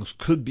things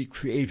could be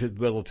created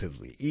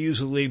relatively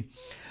easily.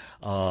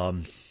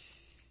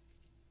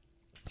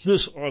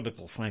 This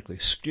article, frankly,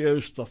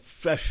 scares the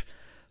fresh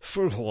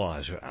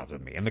fertilizer out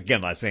of me. And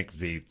again, I think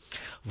the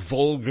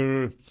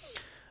vulgar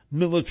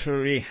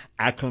military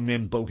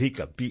acronym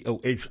BOHICO,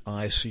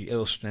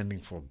 B-O-H-I-C-O, standing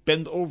for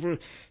bend over,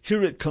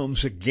 here it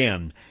comes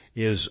again,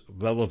 is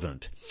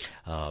relevant.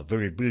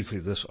 Very briefly,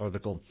 this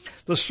article.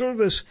 The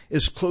service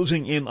is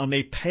closing in on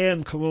a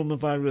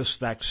pan-coronavirus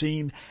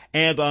vaccine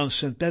and on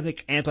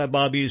synthetic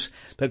antibodies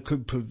that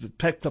could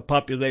protect the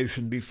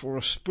population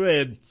before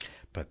spread,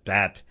 but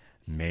that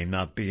may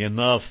not be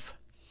enough.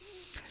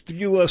 The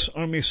U.S.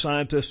 Army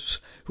scientists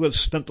who have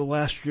spent the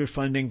last year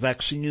finding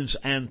vaccines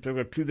and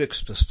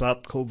therapeutics to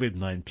stop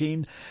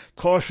COVID-19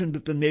 cautioned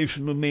that the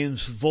nation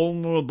remains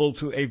vulnerable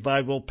to a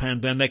viral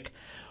pandemic,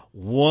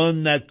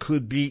 one that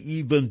could be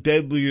even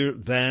deadlier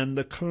than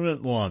the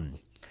current one.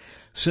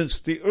 Since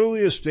the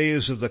earliest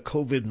days of the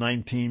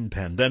COVID-19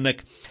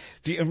 pandemic,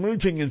 the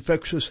emerging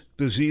infectious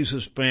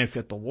diseases branch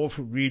at the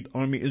Walter Reed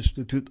Army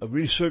Institute of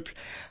Research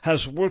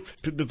has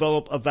worked to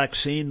develop a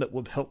vaccine that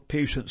would help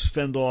patients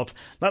fend off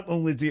not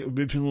only the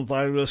original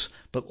virus,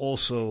 but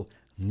also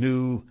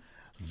new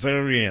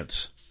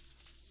variants.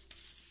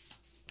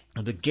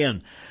 And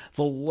again,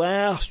 the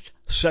last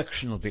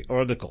section of the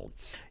article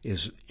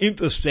is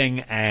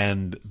interesting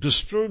and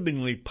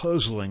disturbingly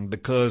puzzling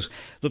because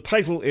the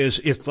title is,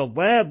 If the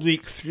Lab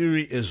Leak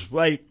Theory is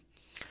Right,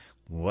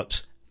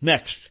 What's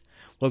Next?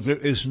 Well, there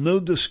is no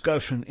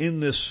discussion in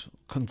this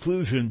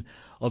conclusion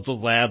of the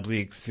lab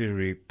leak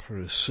theory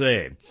per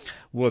se.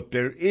 What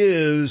there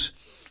is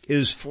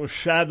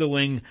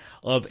foreshadowing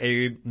of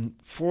a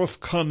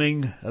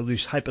forthcoming, at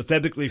least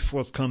hypothetically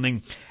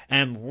forthcoming,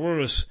 and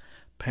worse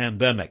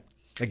pandemic.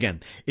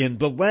 Again,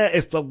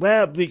 if the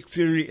lab leak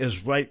theory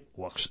is right,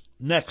 what's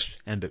next?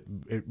 And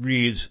it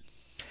reads,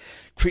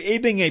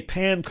 creating a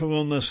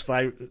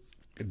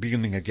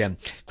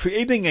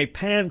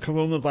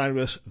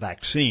pan-coronavirus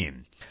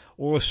vaccine,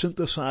 or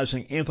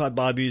synthesizing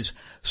antibodies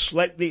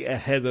slightly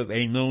ahead of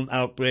a known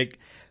outbreak,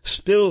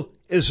 still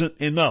isn't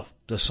enough,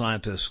 the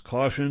scientists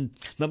caution.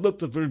 Now look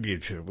the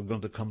verbiage here. We're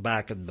going to come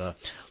back and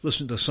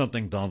listen to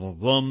something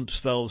Donald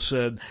Rumsfeld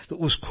said that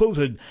was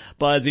quoted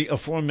by the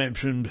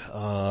aforementioned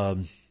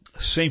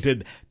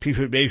sainted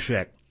Peter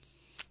Daszak.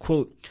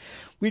 Quote,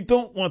 we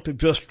don't want to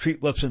just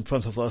treat what's in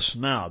front of us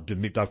now,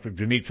 Dr.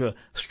 Dimitra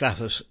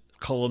Stratis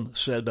Cullum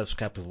said, that's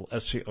capital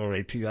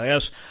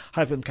SCRATIS,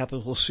 hyphen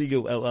capital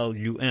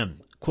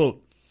CULLUM.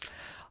 Quote,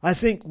 I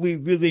think we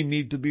really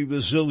need to be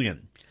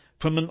resilient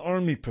from an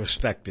army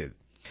perspective.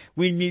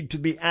 We need to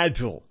be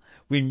agile.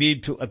 We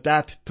need to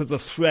adapt to the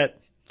threat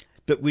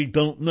that we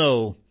don't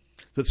know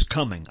that's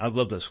coming. I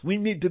love this. We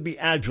need to be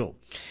agile.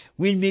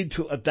 We need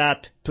to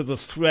adapt to the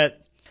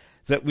threat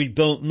that we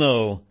don't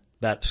know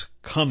that's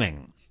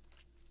coming.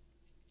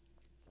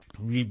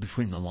 Read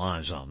between the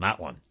lines on that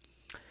one.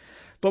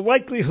 The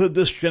likelihood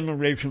this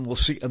generation will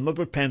see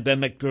another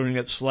pandemic during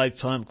its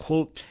lifetime,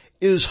 quote,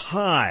 is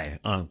high,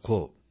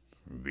 unquote.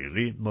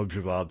 Really?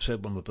 Mojibab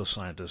said, one of the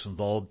scientists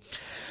involved.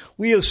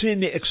 We have seen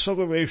the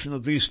acceleration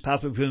of these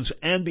pathogens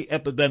and the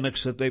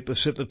epidemics that they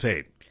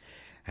precipitate.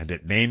 And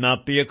it may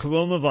not be a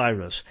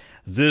coronavirus.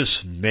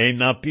 This may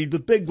not be the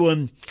big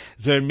one.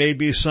 There may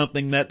be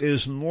something that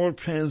is more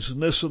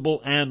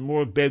transmissible and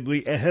more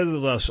deadly ahead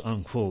of us,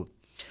 unquote.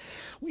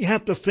 We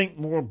have to think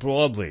more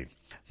broadly,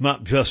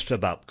 not just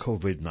about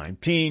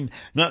COVID-19,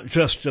 not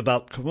just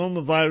about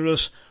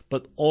coronavirus,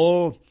 but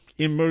all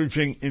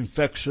emerging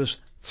infectious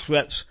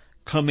threats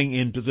coming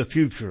into the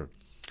future,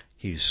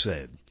 he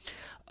said.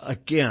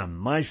 Again,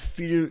 my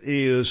fear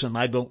is, and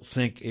I don't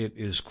think it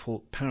is,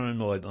 quote,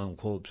 paranoid,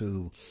 unquote,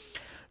 to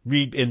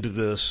read into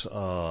this,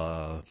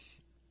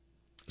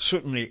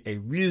 certainly a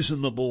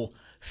reasonable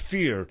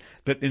fear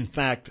that in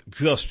fact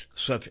just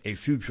such a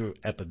future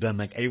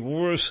epidemic, a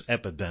worse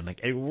pandemic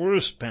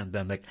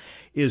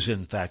is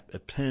in fact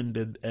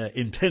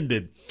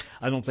intended.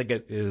 I don't think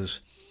it is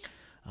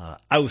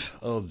out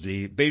of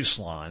the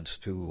baselines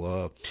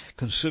to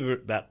consider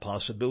that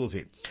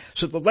possibility.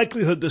 So the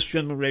likelihood this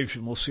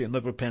generation will see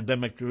another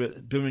pandemic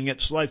during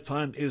its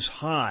lifetime is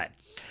high.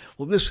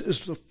 Well, this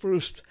is the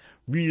first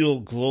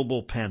real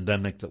global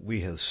pandemic that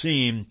we have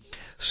seen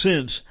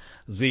since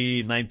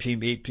the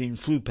 1918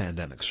 flu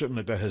pandemic.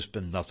 Certainly there has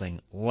been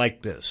nothing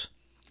like this.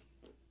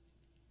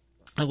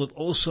 I would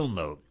also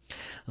note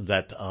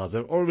that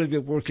they're already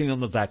working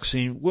on the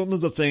vaccine. One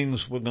of the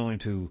things we're going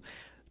to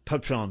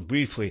touch on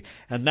briefly,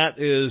 and that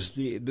is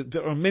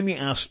there are many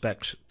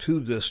aspects to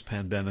this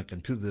pandemic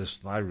and to this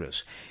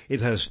virus.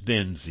 It has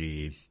been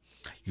the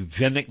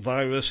eugenic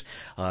virus,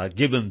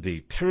 given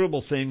the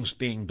terrible things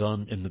being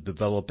done in the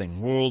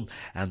developing world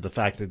and the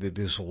fact that it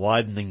is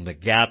widening the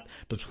gap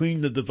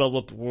between the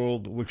developed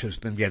world, which has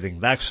been getting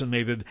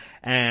vaccinated,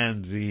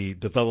 and the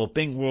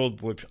developing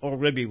world, which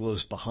already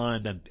was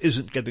behind and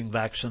isn't getting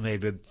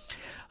vaccinated.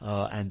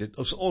 And it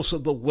was also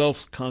the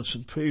wealth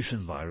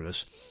concentration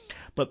virus.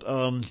 But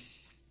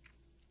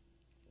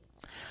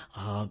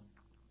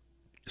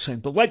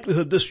saying the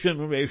likelihood this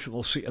generation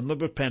will see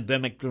another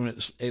pandemic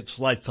during its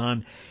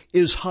lifetime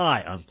is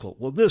high, unquote.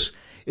 Well, this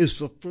is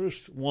the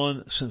first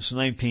one since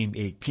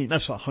 1918.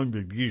 That's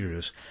 100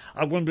 years.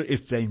 I wonder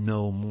if they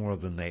know more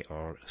than they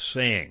are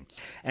saying.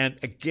 And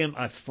again,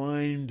 I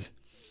find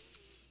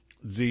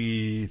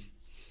the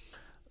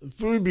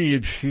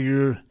verbiage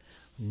here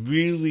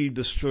really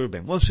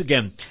disturbing. Once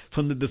again,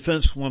 from the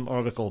Defense One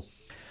article,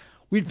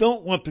 we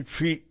don't want to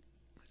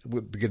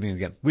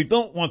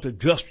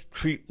just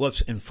treat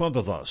what's in front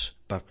of us,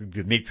 Dr.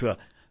 Dimitra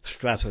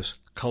Stratis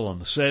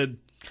Cullum said.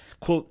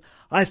 Quote,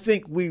 I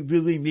think we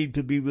really need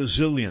to be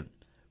resilient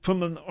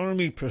from an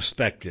army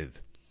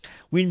perspective.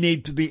 We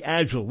need to be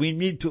agile. We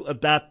need to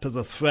adapt to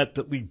the threat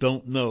that we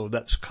don't know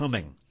that's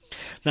coming.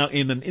 Now,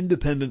 in an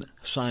independent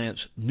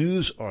science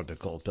news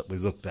article that we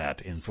looked at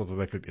in For the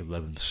Record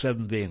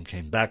 1170 and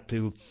came back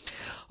to,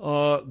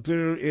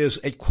 there is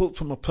a quote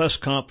from a press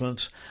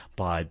conference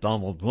by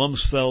Donald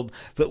Rumsfeld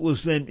that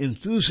was then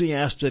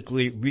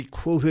enthusiastically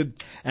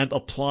requoted and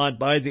applied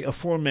by the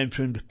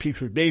aforementioned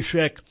Peter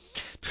Daszak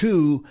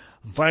to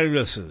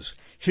viruses.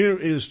 Here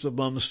is the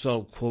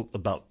Rumsfeld quote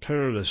about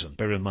terrorism.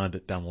 Bear in mind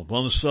that Donald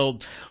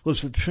Rumsfeld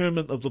was the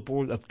chairman of the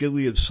board of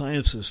Gilead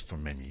Sciences for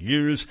many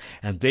years,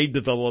 and they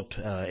developed,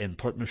 in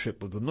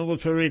partnership with the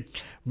military,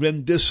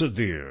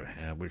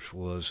 remdesivir, which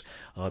was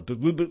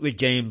deliberately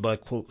gained by,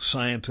 quote,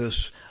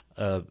 scientists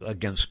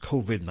against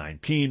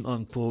COVID-19,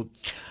 unquote,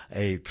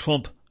 a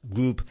Trump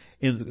group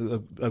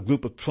in a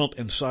group of Trump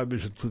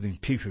insiders, including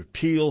Peter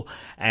Thiel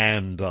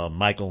and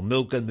Michael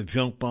Milken, the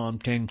junk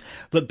bond king,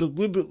 that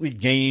deliberately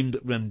gamed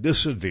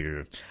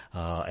remdesivir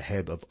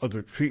ahead of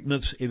other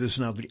treatments. It is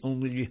now the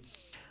only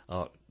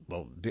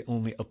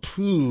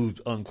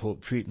approved,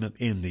 unquote, treatment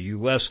in the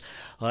U.S.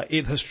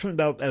 It has turned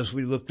out, as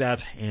we looked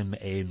at in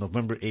a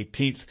November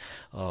 18th,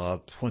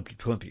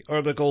 2020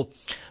 article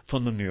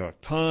from the New York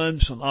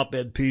Times, an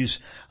op-ed piece,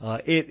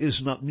 it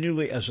is not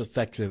nearly as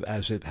effective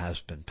as it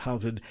has been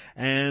touted,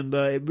 and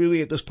it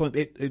really, at this point,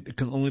 it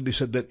can only be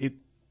said that it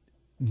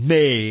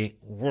may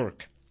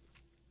work.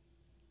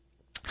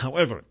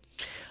 However,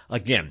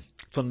 again,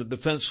 from the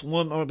Defense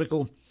One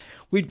article,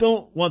 we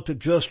don't want to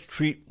just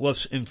treat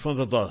what's in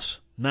front of us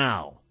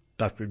now.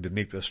 Dr.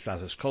 Demetra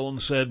Stratos-Cullum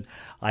said,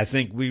 I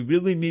think we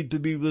really need to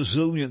be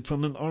resilient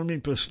from an Army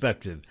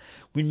perspective.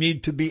 We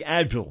need to be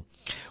agile.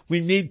 We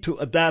need to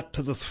adapt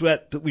to the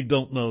threat that we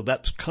don't know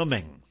that's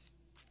coming.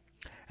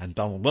 And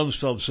Donald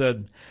Rumsfeld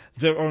said,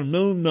 there are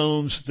known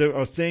knowns, there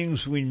are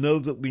things we know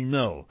that we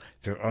know.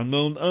 There are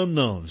known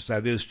unknowns,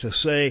 that is to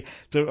say,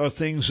 there are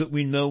things that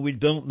we know we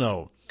don't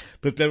know.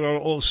 But there are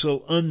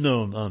also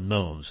unknown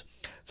unknowns.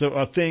 There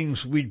are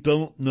things we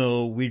don't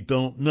know we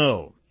don't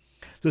know.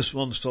 This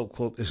Rumsfeld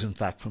quote is in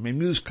fact from a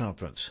news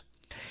conference.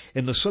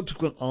 In the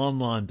subsequent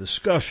online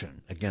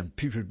discussion, again,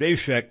 Peter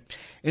Daszak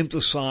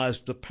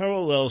emphasized the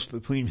parallels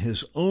between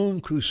his own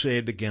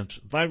crusade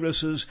against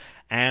viruses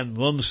and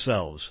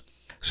Rumsfeld's,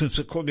 since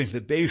according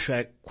to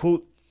Daszak,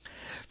 quote,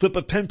 the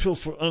potential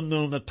for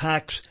unknown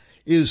attacks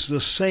is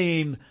the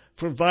same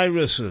for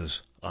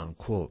viruses,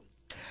 unquote.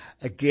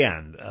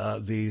 Again,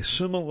 the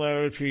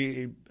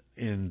similarity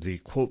in the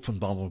quote from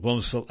Donald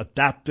Rumsfeld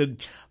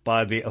adapted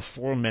by the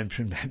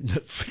aforementioned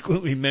and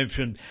frequently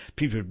mentioned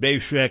Peter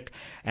Daszak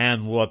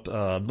and what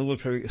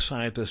military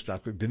scientist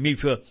Dr.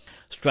 Demetra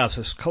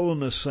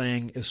Stratos-Cullum is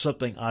saying is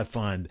something I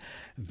find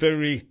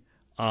very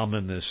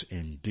ominous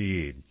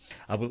indeed.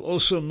 I will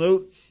also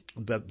note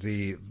that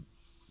the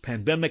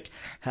pandemic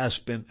has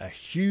been a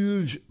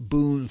huge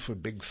boon for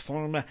Big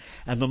Pharma,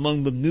 and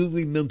among the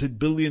newly minted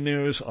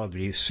billionaires are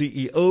the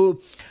CEO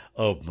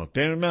of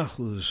Moderna,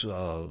 whose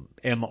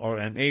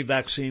mRNA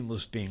vaccine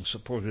was being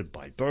supported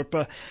by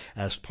DARPA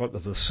as part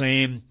of the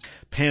same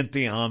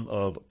pantheon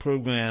of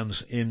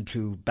programs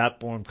into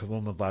bat-borne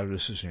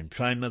coronaviruses in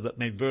China that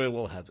may very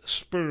well have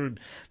spurred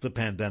the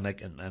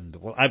pandemic and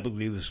what I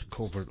believe is a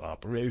covert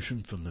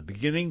operation from the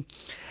beginning.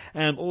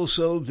 And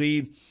also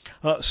the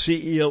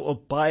CEO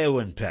of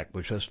BioNTech,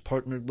 which has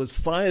partnered with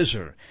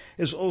Pfizer,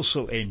 is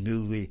also a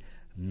newly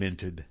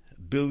minted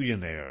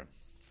billionaire.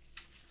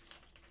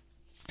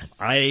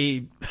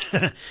 I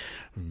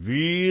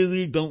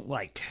really don't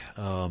like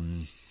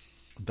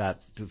that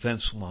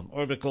Defense One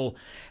article.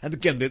 And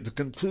again, the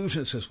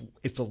conclusion says,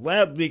 if the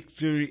lab leak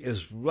theory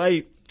is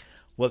right,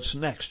 what's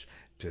next?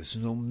 There's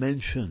no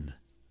mention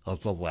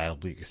of the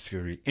lab leak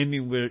theory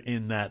anywhere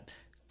in that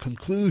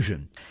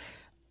conclusion.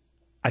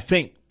 I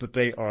think that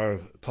they are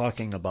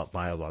talking about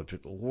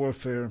biological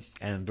warfare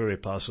and very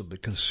possibly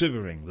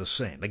considering the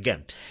same.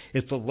 Again,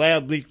 if the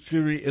lab leak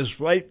theory is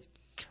right,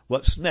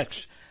 what's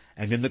next?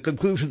 And in the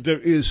conclusion,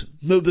 there is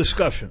no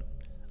discussion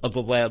of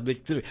the lab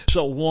leak theory.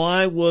 So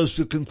why was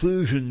the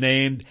conclusion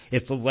named,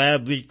 if the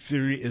lab leak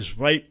theory is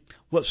right,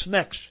 what's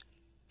next?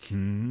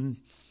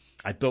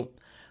 I don't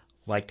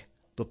like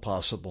the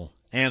possible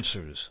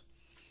answers.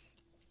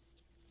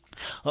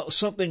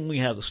 Something we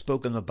have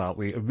spoken about,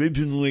 we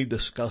originally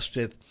discussed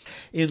it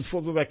in,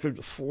 for the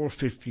record,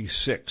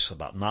 456,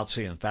 about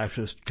Nazi and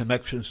fascist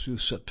connections to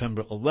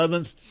September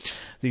 11th,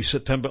 the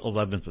September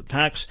 11th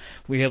attacks.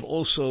 We have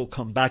also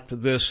come back to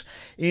this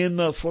in,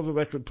 for the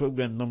record,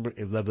 program number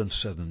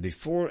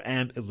 1174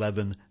 and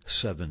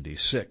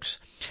 1176.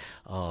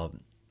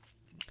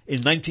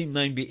 In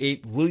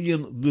 1998,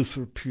 William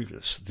Luther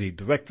Purtis, the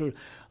director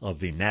of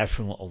the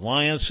National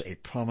Alliance, a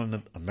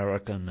prominent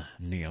American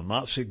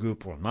neo-Nazi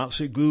group or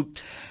Nazi group,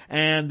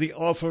 and the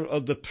author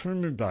of the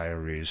Turner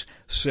Diaries,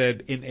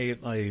 said in a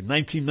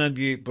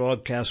 1998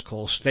 broadcast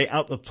called Stay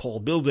Out of Tall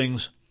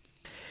Buildings,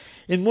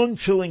 in one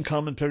chilling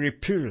commentary,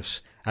 Purtis,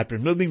 after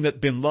noting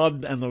that bin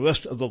Laden and the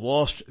rest of the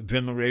lost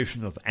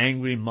generation of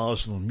angry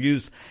Muslim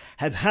youth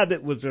had had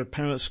it with their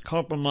parents'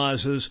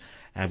 compromises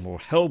and were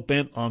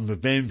hell-bent on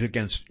revenge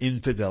against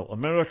infidel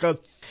America,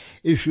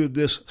 issued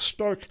this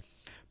stark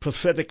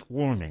prophetic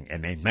warning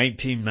in a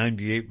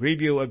 1998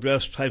 radio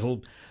address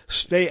titled,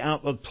 Stay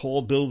Out of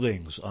Tall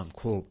Buildings,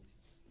 unquote.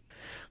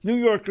 New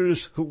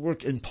Yorkers who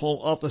work in tall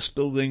office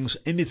buildings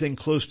anything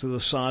close to the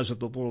size of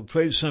the World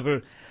Trade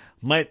Center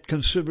might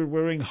consider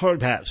wearing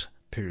hard hats,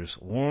 Pierce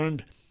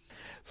warned.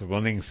 The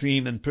running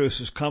theme in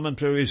Pierce's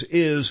commentaries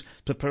is,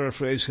 to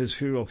paraphrase his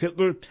hero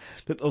Hitler,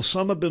 that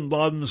Osama bin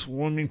Laden's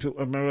warning to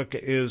America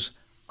is,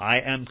 I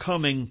am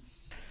coming,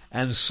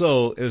 and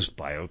so is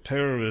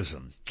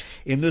bioterrorism.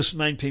 In this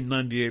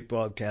 1998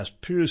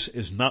 broadcast, Pierce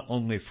is not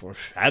only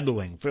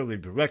foreshadowing fairly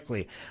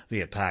directly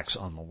the attacks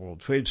on the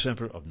World Trade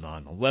Center of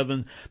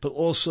 9/11, but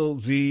also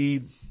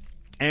the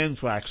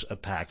anthrax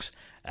attacks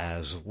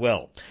as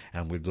well.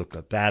 And we looked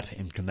at that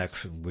in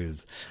connection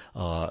with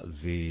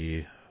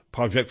the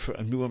Project for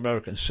a New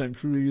American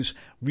Centuries,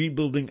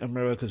 Rebuilding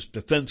America's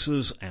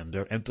Defenses, and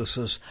their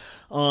emphasis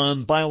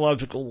on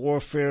biological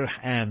warfare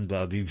and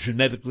the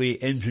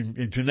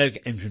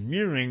genetic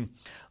engineering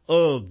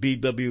of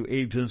BW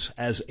agents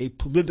as a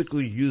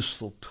politically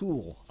useful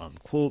tool,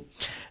 unquote.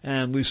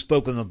 And we've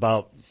spoken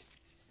about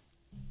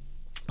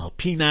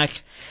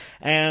PNAC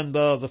and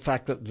the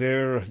fact that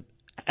their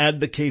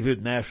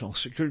advocated national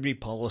security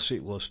policy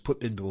was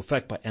put into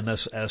effect by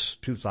NSS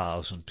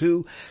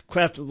 2002,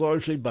 crafted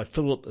largely by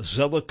Philip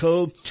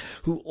Zelikow,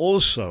 who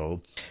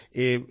also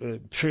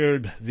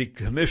chaired the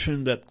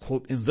commission that,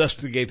 quote,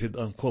 investigated,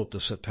 unquote, the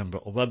September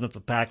 11th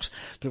attacks.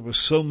 There were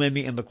so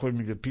many, and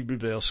according to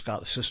Peter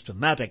Scott,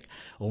 systematic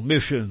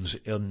omissions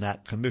in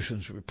that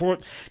commission's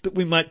report that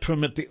we might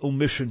term it the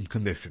Omission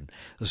Commission.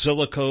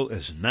 Zelikow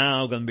is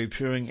now going to be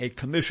chairing a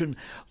commission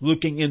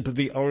looking into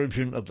the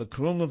origin of the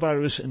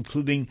coronavirus,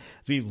 including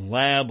the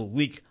lab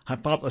leak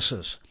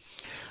hypothesis.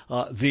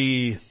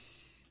 The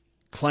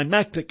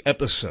climactic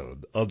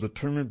episode of the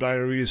Turner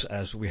Diaries,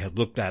 as we had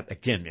looked at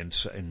again in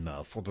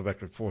For the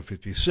Record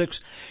 456,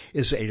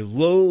 is a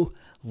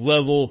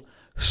low-level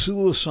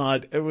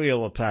suicide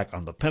aerial attack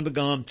on the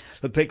Pentagon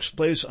that takes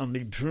place on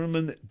the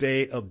German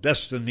Day of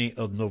Destiny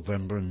of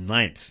November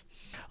 9th.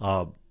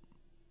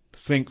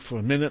 Think for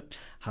a minute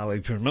how a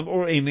German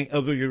or any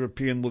other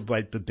European would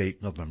write the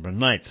date November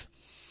 9th.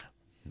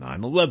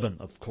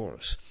 9/11, of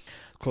course.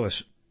 Of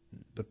course,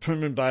 the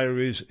Turner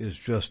Diaries is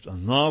just a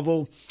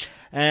novel,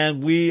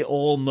 and we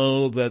all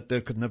know that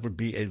there could never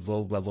be a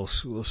low-level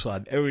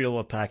suicide aerial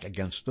attack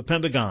against the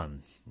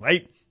Pentagon,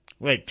 right?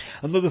 Right.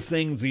 Another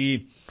thing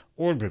the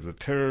Order,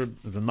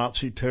 the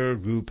Nazi terror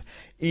group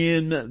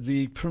in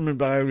the Turner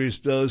Diaries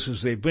does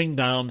is they bring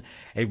down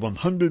a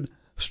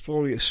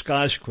 100-story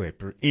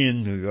skyscraper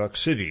in New York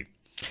City.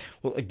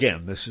 Well,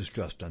 again, this is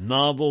just a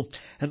novel,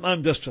 and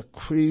I'm just a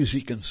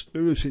crazy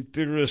conspiracy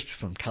theorist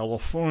from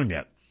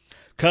California.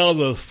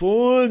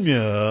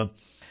 California!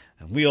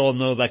 And we all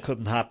know that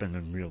couldn't happen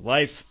in real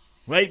life,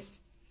 right?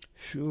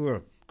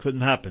 Sure,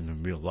 couldn't happen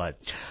in real life.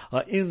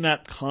 In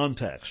that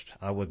context,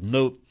 I would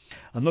note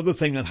another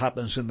thing that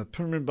happens in the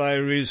Turner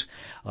Diaries.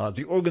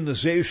 The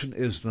organization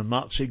is the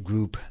Nazi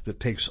group that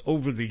takes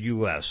over the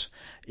U.S.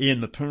 in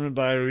the Turner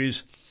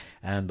Diaries,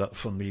 and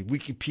from the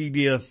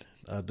Wikipedia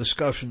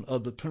discussion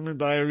of the Turner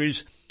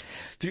Diaries,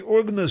 the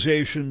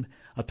organization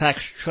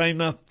attacks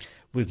China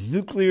with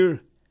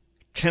nuclear,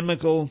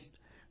 chemical,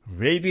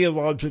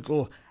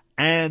 radiological,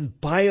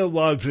 and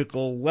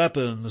biological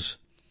weapons,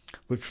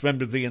 which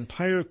render the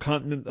entire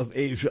continent of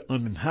Asia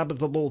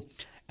uninhabitable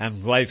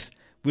and rife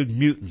with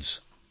mutants,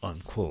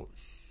 unquote.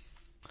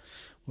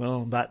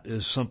 Well, that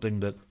is something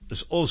that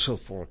is also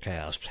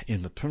forecast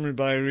in the Turner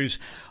Diaries.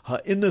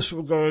 In this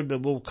regard,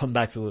 we'll come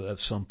back to it at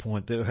some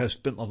point. There has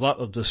been a lot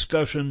of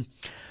discussion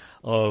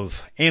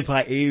of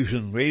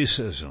anti-Asian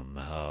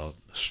racism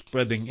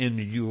spreading in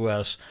the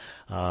U.S.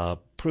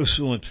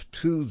 Pursuant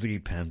to the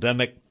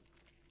pandemic.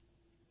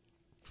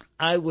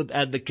 I would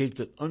advocate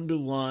that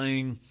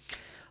underlying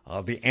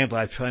the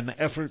anti-China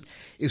effort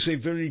is a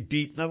very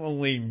deep, not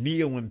only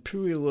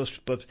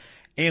neo-imperialist, but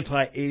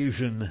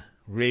anti-Asian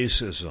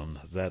racism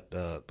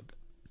that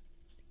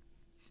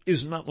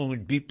is not only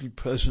deeply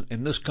present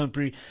in this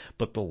country,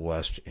 but the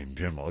West in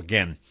general.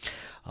 Again,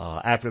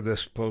 after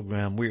this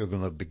program, we are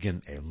going to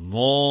begin a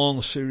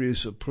long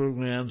series of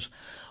programs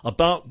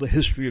about the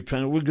history of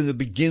China. We're going to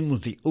begin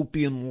with the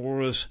Opium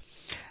Wars,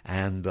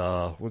 and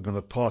we're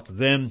going to talk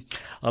then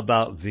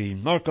about the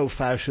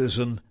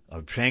narco-fascism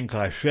of Chiang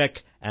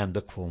Kai-shek and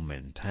the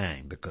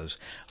Kuomintang, because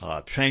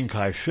Chiang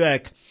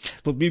Kai-shek,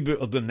 the leader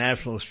of the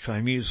nationalist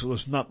Chinese,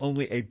 was not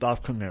only a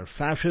doctrinaire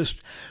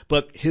fascist,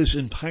 but his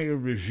entire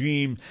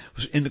regime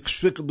was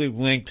inextricably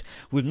linked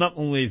with not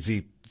only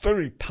the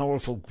very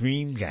powerful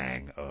Green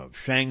Gang of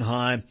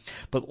Shanghai,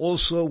 but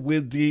also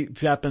with the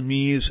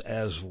Japanese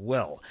as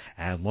well.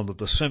 And one of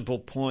the central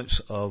points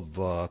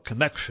of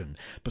connection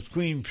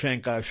between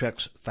Chiang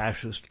Kai-shek's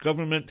fascist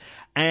government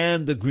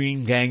and the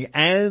Green Gang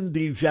and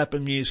the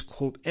Japanese,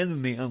 quote,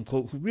 enemy,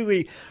 unquote, who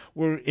really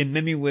were in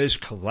many ways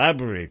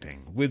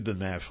collaborating with the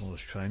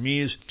nationalist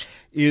Chinese,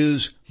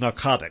 is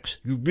narcotics.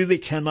 You really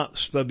cannot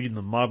study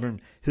the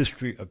modern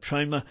history of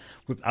China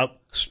without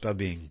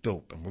studying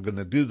dope. And we're going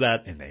to do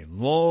that in a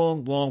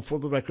long, For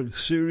the Record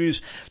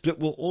series that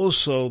will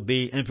also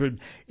be entered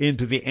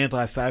into the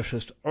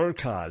anti-fascist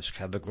archives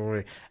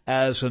category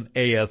as an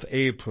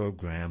AFA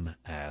program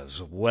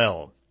as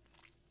well.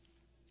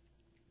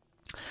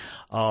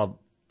 There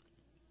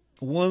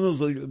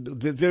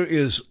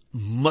is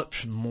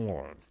much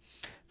more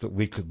that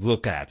we could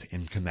look at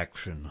in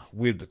connection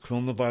with the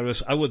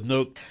coronavirus. I would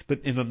note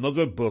that in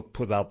another book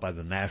put out by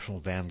the National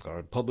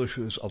Vanguard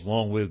Publishers,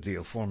 along with the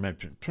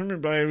aforementioned Turner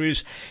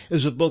Diaries,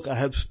 is a book I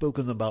have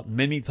spoken about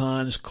many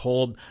times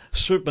called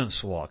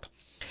Serpent's Walk.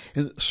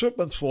 And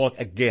Serpent's Walk,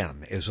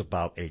 again, is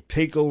about a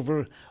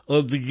takeover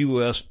of the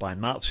U.S. by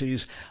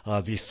Nazis.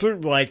 The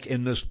Third Reich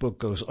in this book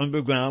goes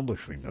underground,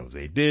 which we know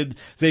they did.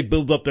 They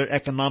build up their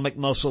economic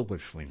muscle,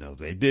 which we know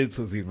they did,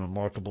 through the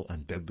remarkable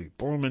and deadly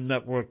Bormann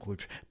network,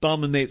 which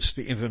dominates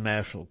the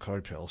international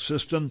cartel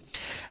system.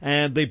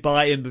 And they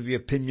buy into the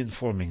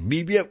opinion-forming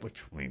media,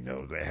 which we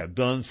know they have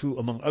done through,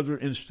 among other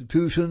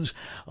institutions,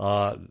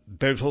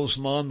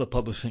 Bertelsmann, the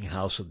publishing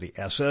house of the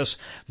SS,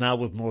 now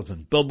with more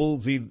than double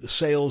the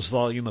sales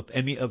volume of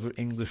any other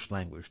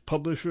English-language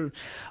publisher.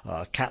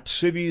 Cap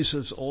Cities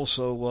is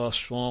also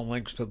strong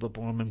links to the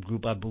Bormann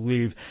Group, I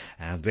believe,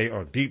 and they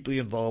are deeply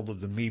involved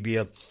with the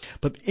media.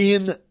 But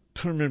in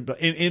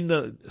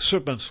the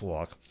Serpent's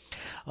Walk,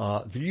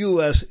 the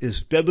U.S.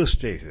 is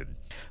devastated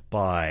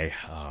by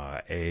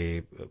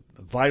a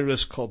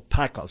virus called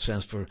PACA,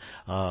 stands for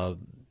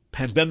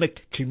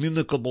pandemic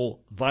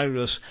communicable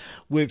virus,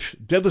 which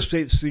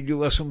devastates the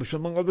U.S. and which,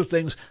 among other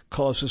things,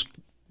 causes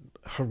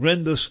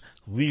horrendous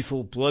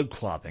lethal blood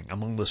clotting.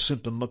 Among the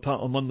symptoms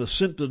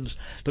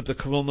that the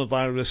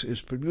coronavirus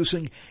is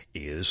producing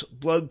is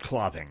blood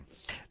clotting.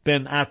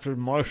 Then, after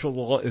martial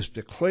law is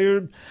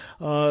declared,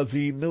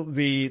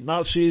 the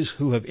Nazis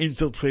who have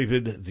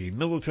infiltrated the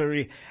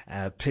military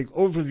take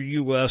over the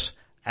U.S.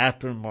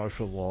 after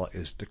martial law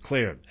is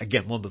declared.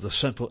 Again, one of the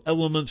central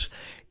elements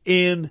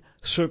in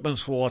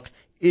Serpent's Walk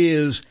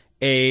is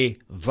a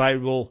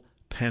viral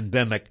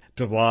pandemic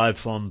derived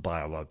from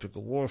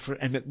biological warfare,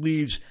 and it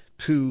leads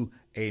to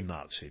a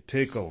Nazi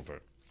takeover.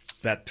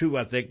 That, too,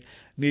 I think,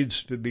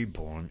 needs to be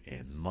borne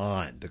in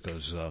mind,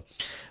 because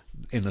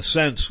in a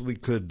sense, we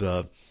could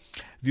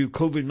view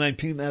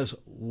COVID-19 as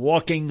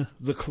walking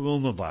the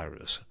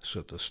coronavirus,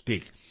 so to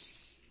speak.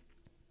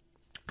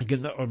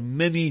 Again, there are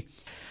many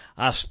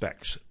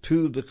aspects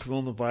to the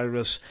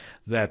coronavirus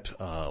that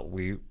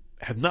we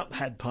have not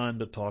had time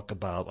to talk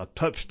about. I've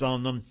touched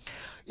on them.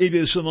 It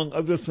is, among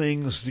other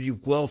things, the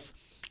wealth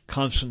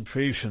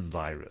concentration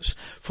virus.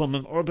 From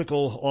an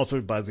article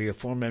authored by the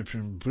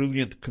aforementioned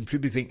brilliant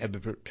contributing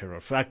editor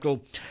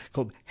Pterrafractal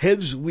called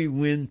Heads We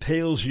Win,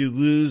 Tails You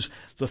Lose,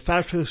 the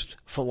fascist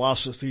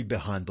philosophy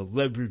behind the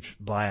leveraged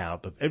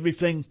buyout of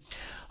everything,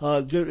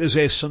 there is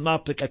a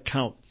synoptic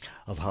account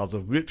of how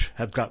the rich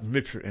have gotten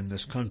richer in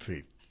this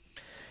country.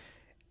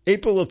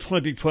 April of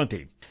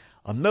 2020,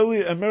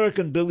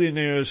 American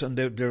billionaires, and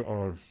there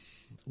are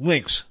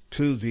links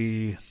to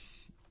the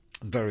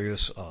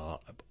various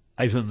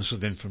items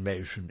of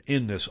information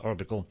in this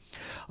article.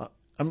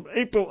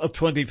 April of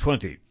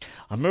 2020,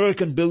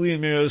 American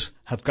billionaires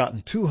have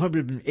gotten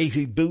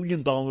 $280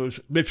 billion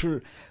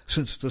richer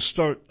since the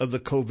start of the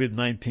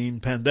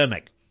COVID-19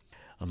 pandemic.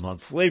 A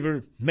month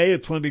later, May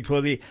of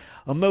 2020,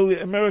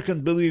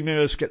 American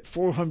billionaires get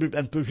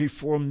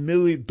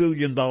 $434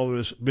 billion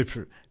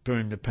richer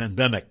during the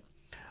pandemic.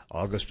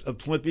 August of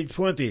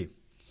 2020,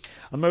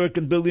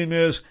 American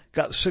billionaires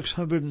got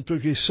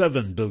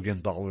 $637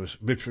 billion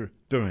richer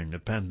during the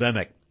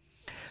pandemic.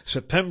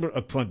 September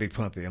of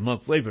 2020, a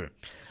month later,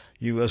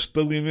 U.S.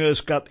 billionaires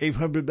got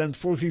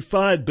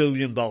 $845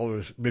 billion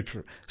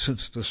richer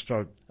since the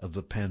start of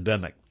the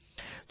pandemic.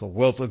 The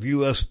wealth of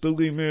U.S.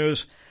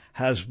 billionaires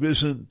has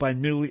risen by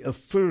nearly a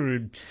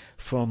third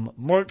from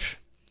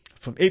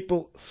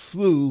April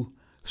through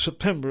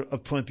September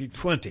of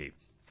 2020.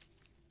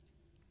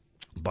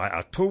 By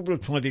October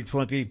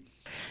 2020,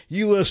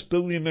 U.S.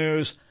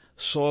 billionaires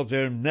saw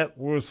their net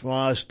worth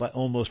rise by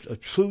almost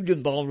 $1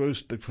 trillion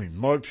between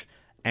March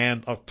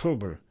and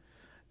October.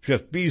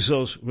 Jeff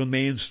Bezos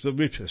remains the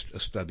richest, a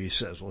study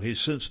says. Well, he's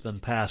since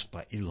been passed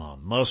by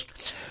Elon Musk.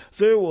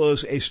 There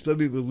was a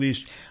study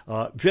released.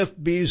 Jeff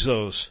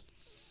Bezos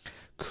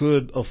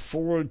could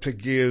afford to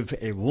give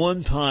a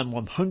one-time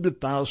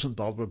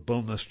 $100,000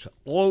 bonus to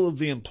all of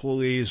the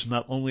employees,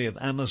 not only of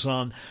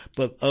Amazon,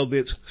 but of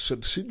its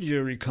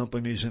subsidiary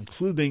companies,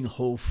 including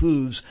Whole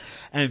Foods,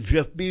 and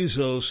Jeff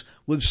Bezos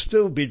would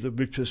still be the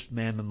richest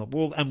man in the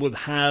world and would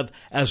have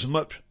as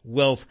much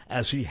wealth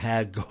as he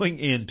had going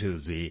into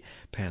the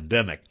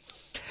pandemic.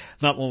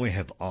 Not only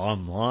have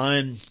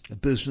online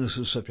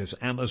businesses such as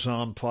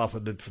Amazon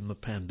profited from the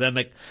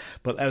pandemic,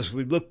 but as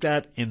we looked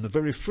at in the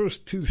very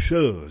first two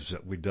shows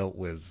that we dealt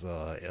with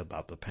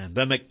about the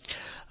pandemic,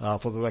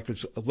 for the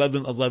records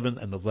 11/11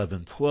 and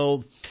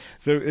 11/12,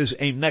 there is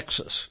a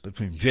nexus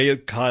between J.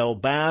 Kyle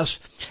Bass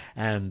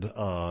and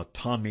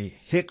Tommy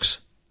Hicks.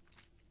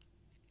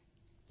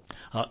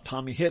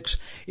 Tommy Hicks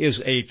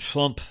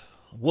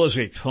was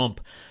a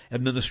Trump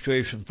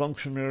administration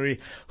functionary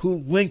who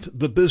linked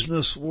the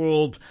business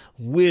world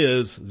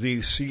with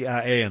the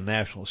CIA and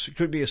national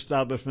security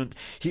establishment.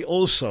 He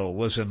also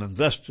was an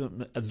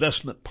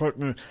investment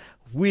partner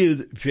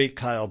with J.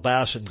 Kyle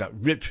Bass and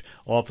got rich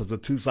off of the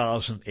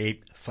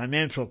 2008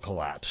 financial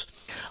collapse.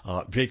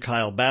 J.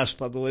 Kyle Bass,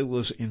 by the way,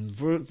 was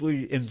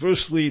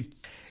inversely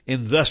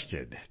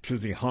invested to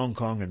the Hong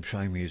Kong and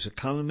Chinese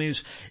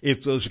economies.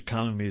 If those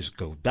economies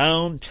go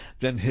down,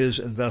 then his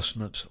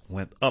investments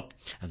went up.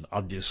 And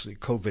obviously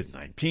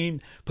COVID-19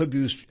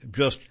 produced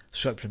just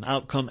such an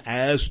outcome,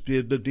 as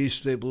did the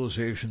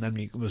destabilization and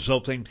the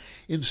resulting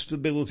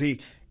instability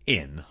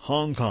in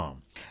Hong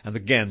Kong. And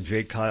again,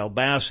 J. Kyle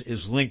Bass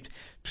is linked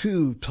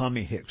to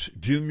Tommy Hicks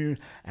Jr.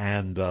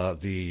 and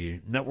the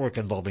network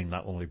involving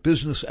not only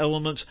business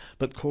elements,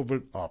 but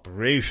corporate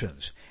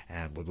operations.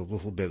 And with a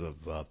little bit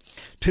of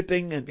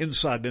tipping and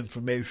inside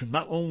information,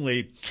 not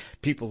only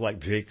people like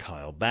J.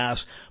 Kyle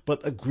Bass,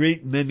 but a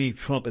great many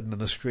Trump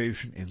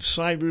administration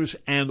insiders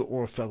and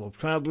or fellow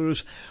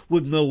travelers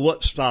would know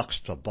what stocks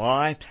to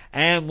buy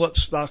and what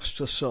stocks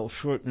to sell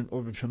short in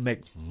order to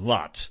make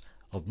lots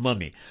of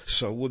money.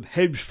 So would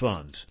hedge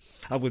funds.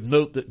 I would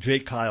note that J.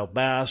 Kyle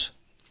Bass,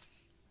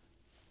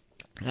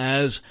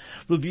 as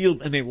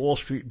revealed in a Wall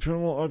Street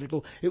Journal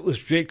article, it was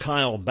J.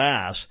 Kyle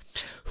Bass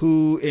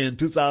who in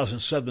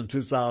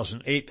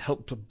 2007-2008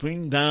 helped to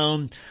bring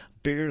down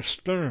Bear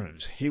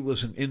Stearns. He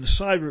was an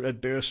insider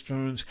at Bear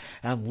Stearns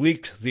and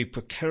leaked the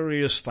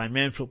precarious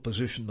financial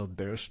position of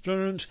Bear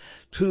Stearns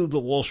to the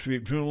Wall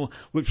Street Journal,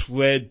 which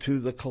led to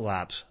the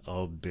collapse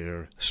of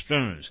Bear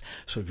Stearns.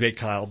 So J.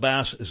 Kyle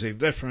Bass is a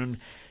veteran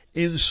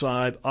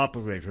inside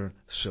operator,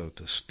 so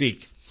to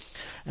speak.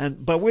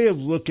 And by way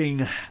of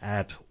looking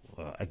at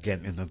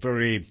again, in a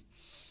very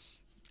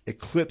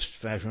eclipsed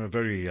fashion, a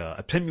very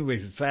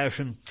attenuated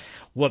fashion,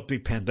 what the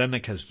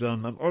pandemic has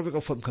done. An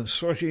article from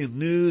Consortium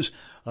News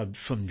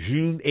from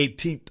June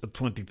 18th of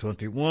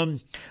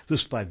 2021.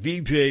 This by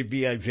Vijay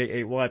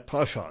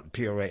Prashad,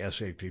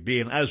 P-R-A-S-H-A-D.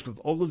 And as with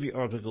all of the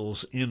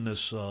articles in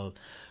this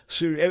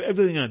series,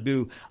 everything I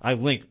do, I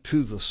link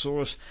to the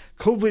source.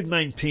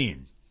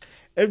 COVID-19.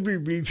 Every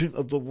region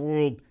of the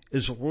world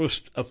is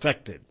worst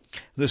affected.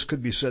 This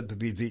could be said to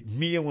be the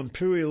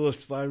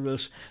neo-imperialist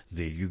virus,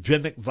 the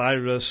eugenic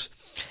virus,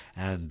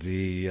 and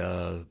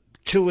the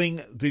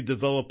killing the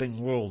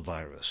developing world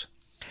virus.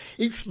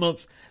 Each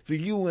month,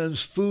 the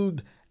UN's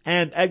Food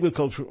and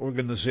Agriculture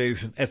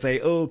Organization,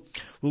 FAO,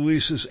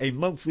 releases a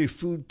monthly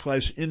food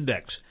price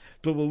index.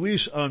 The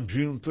release on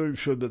June 3rd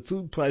showed that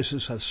food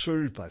prices have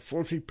surged by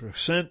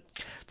 40%,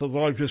 the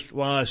largest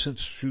rise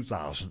since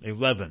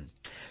 2011.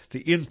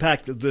 The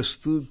impact of this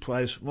food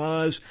price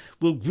rise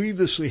will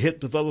grievously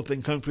hit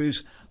developing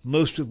countries,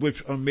 most of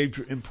which are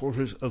major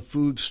importers of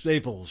food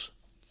staples.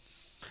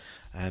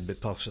 And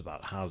it talks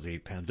about how the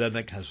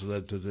pandemic has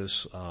led to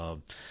this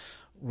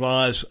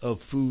rise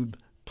of food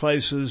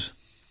prices.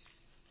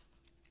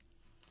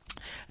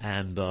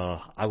 And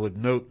I would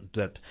note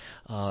that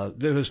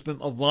there has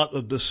been a lot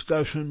of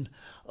discussion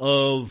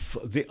of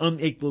the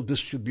unequal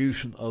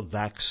distribution of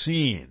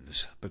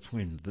vaccines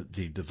between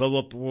the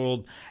developed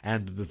world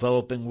and the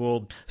developing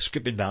world.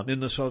 Skipping down in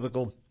this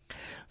article,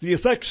 the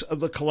effects of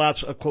the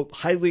collapse are, quote,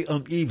 highly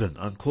uneven,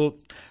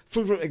 unquote,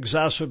 further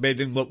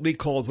exacerbating what we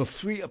call the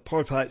three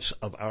apartheids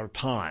of our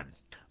time: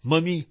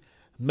 money,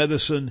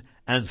 medicine,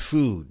 and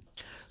food.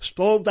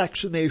 Stalled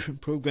vaccination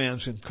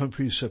programs in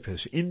countries such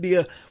as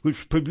India,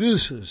 which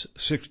produces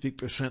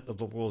 60% of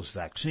the world's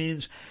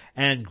vaccines,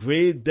 and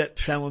grave debt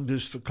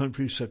challenges for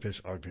countries such as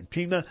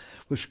Argentina,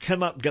 which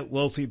cannot get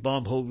wealthy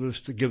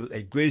bondholders to give it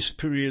a grace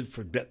period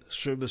for debt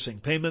servicing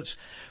payments,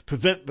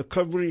 prevent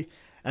recovery,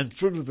 and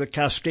further the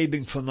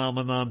cascading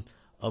phenomenon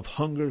of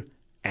hunger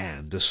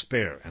and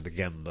despair. And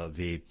again,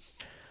 the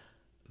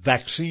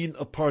vaccine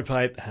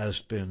apartheid has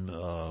been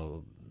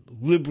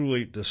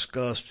liberally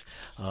discussed,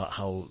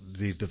 how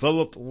the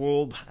developed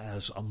world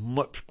has a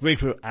much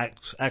greater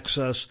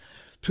access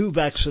to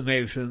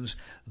vaccinations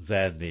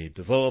than the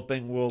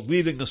developing world,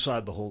 leaving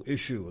aside the whole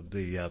issue of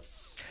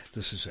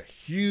this is a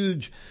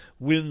huge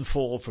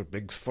windfall for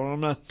big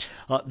pharma.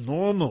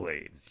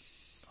 Normally,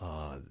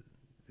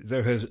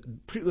 there has,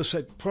 let's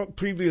say,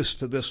 previous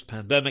to this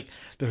pandemic,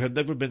 there had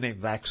never been a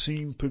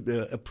vaccine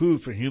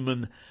approved for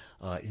human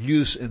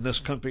use in this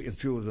country in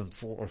fewer than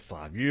 4 or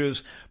 5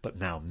 years, but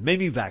now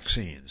many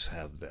vaccines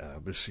have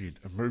received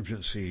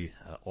emergency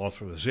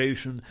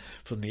authorization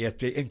from the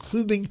FDA,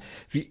 including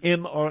the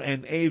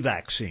mRNA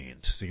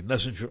vaccines, the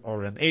messenger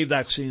RNA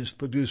vaccines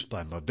produced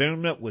by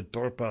Moderna with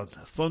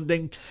DARPA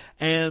funding,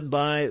 and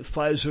by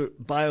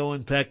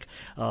Pfizer-BioNTech,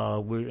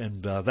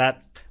 and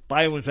that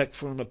BioNTech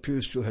firm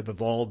appears to have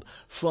evolved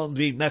from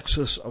the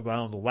nexus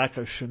around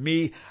Wacker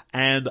Chemie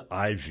and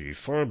IG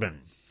Farben.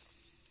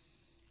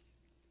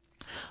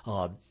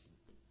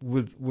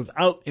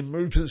 Without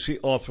emergency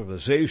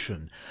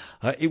authorization,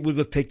 it would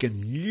have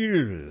taken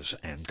years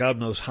and God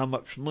knows how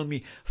much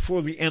money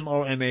for the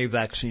mRNA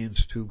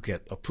vaccines to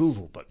get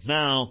approval. But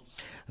now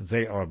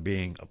they are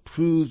being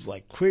approved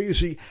like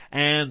crazy,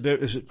 and there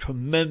is a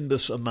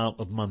tremendous amount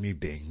of money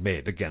being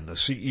made. Again, the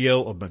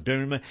CEO of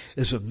Moderna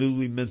is a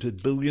newly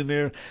minted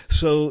billionaire.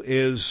 So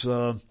is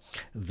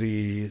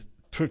the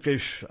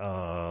Turkish,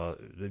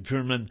 the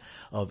German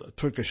of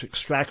Turkish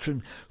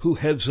extraction, who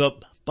heads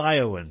up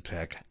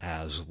BioNTech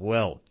as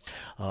well.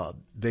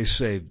 They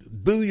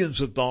saved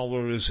billions of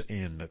dollars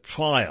in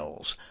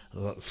trials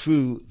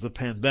through the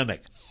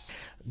pandemic.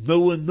 No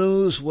one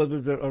knows whether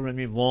there are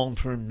any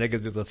long-term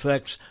negative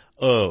effects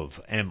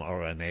of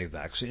mRNA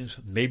vaccines.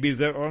 Maybe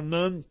there are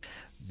none.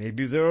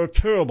 Maybe there are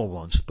terrible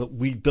ones, but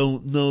we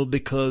don't know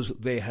because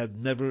they had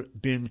never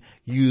been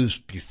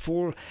used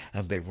before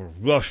and they were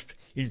rushed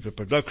into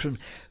production,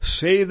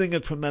 saving a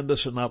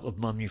tremendous amount of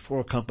money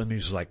for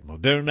companies like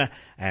Moderna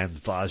and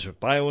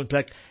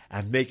Pfizer-BioNTech,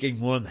 and making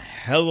one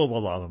hell of a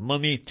lot of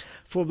money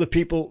for the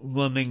people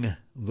running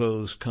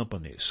those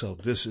companies. So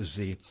this is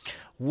the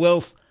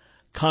wealth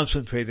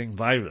concentrating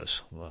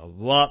virus. A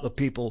lot of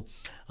people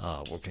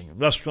working in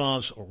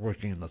restaurants or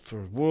working in the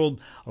third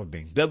world are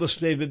being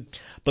devastated,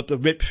 but the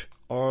rich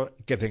are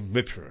getting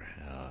richer.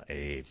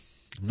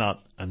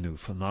 Not a new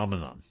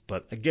phenomenon.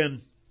 But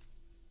again,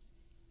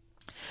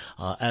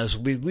 as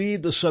we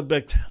read the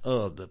subject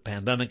of the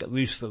pandemic, at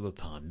least for the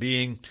time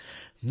being,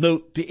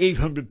 note the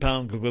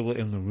 800-pound gorilla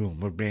in the room.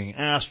 We're being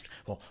asked,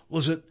 well,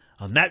 was it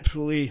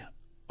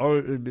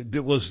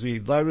was the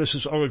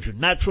virus's origin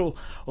natural,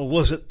 or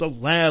was it the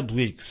lab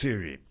leak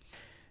theory?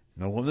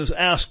 No one is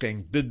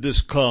asking, did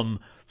this come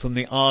from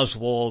the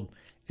Oswald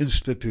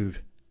Institute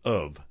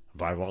of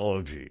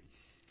Virology?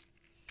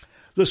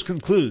 This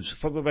concludes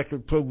For the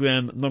Record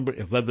program number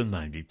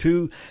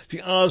 1192,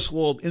 the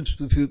Oswald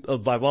Institute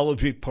of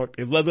Virology, Part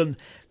 11,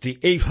 the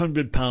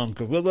 800-pound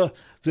gorilla.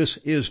 This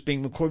is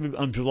being recorded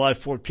on July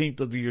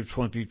 14th of the year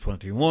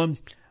 2021.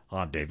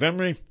 I'm Dave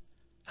Emery.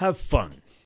 Have fun.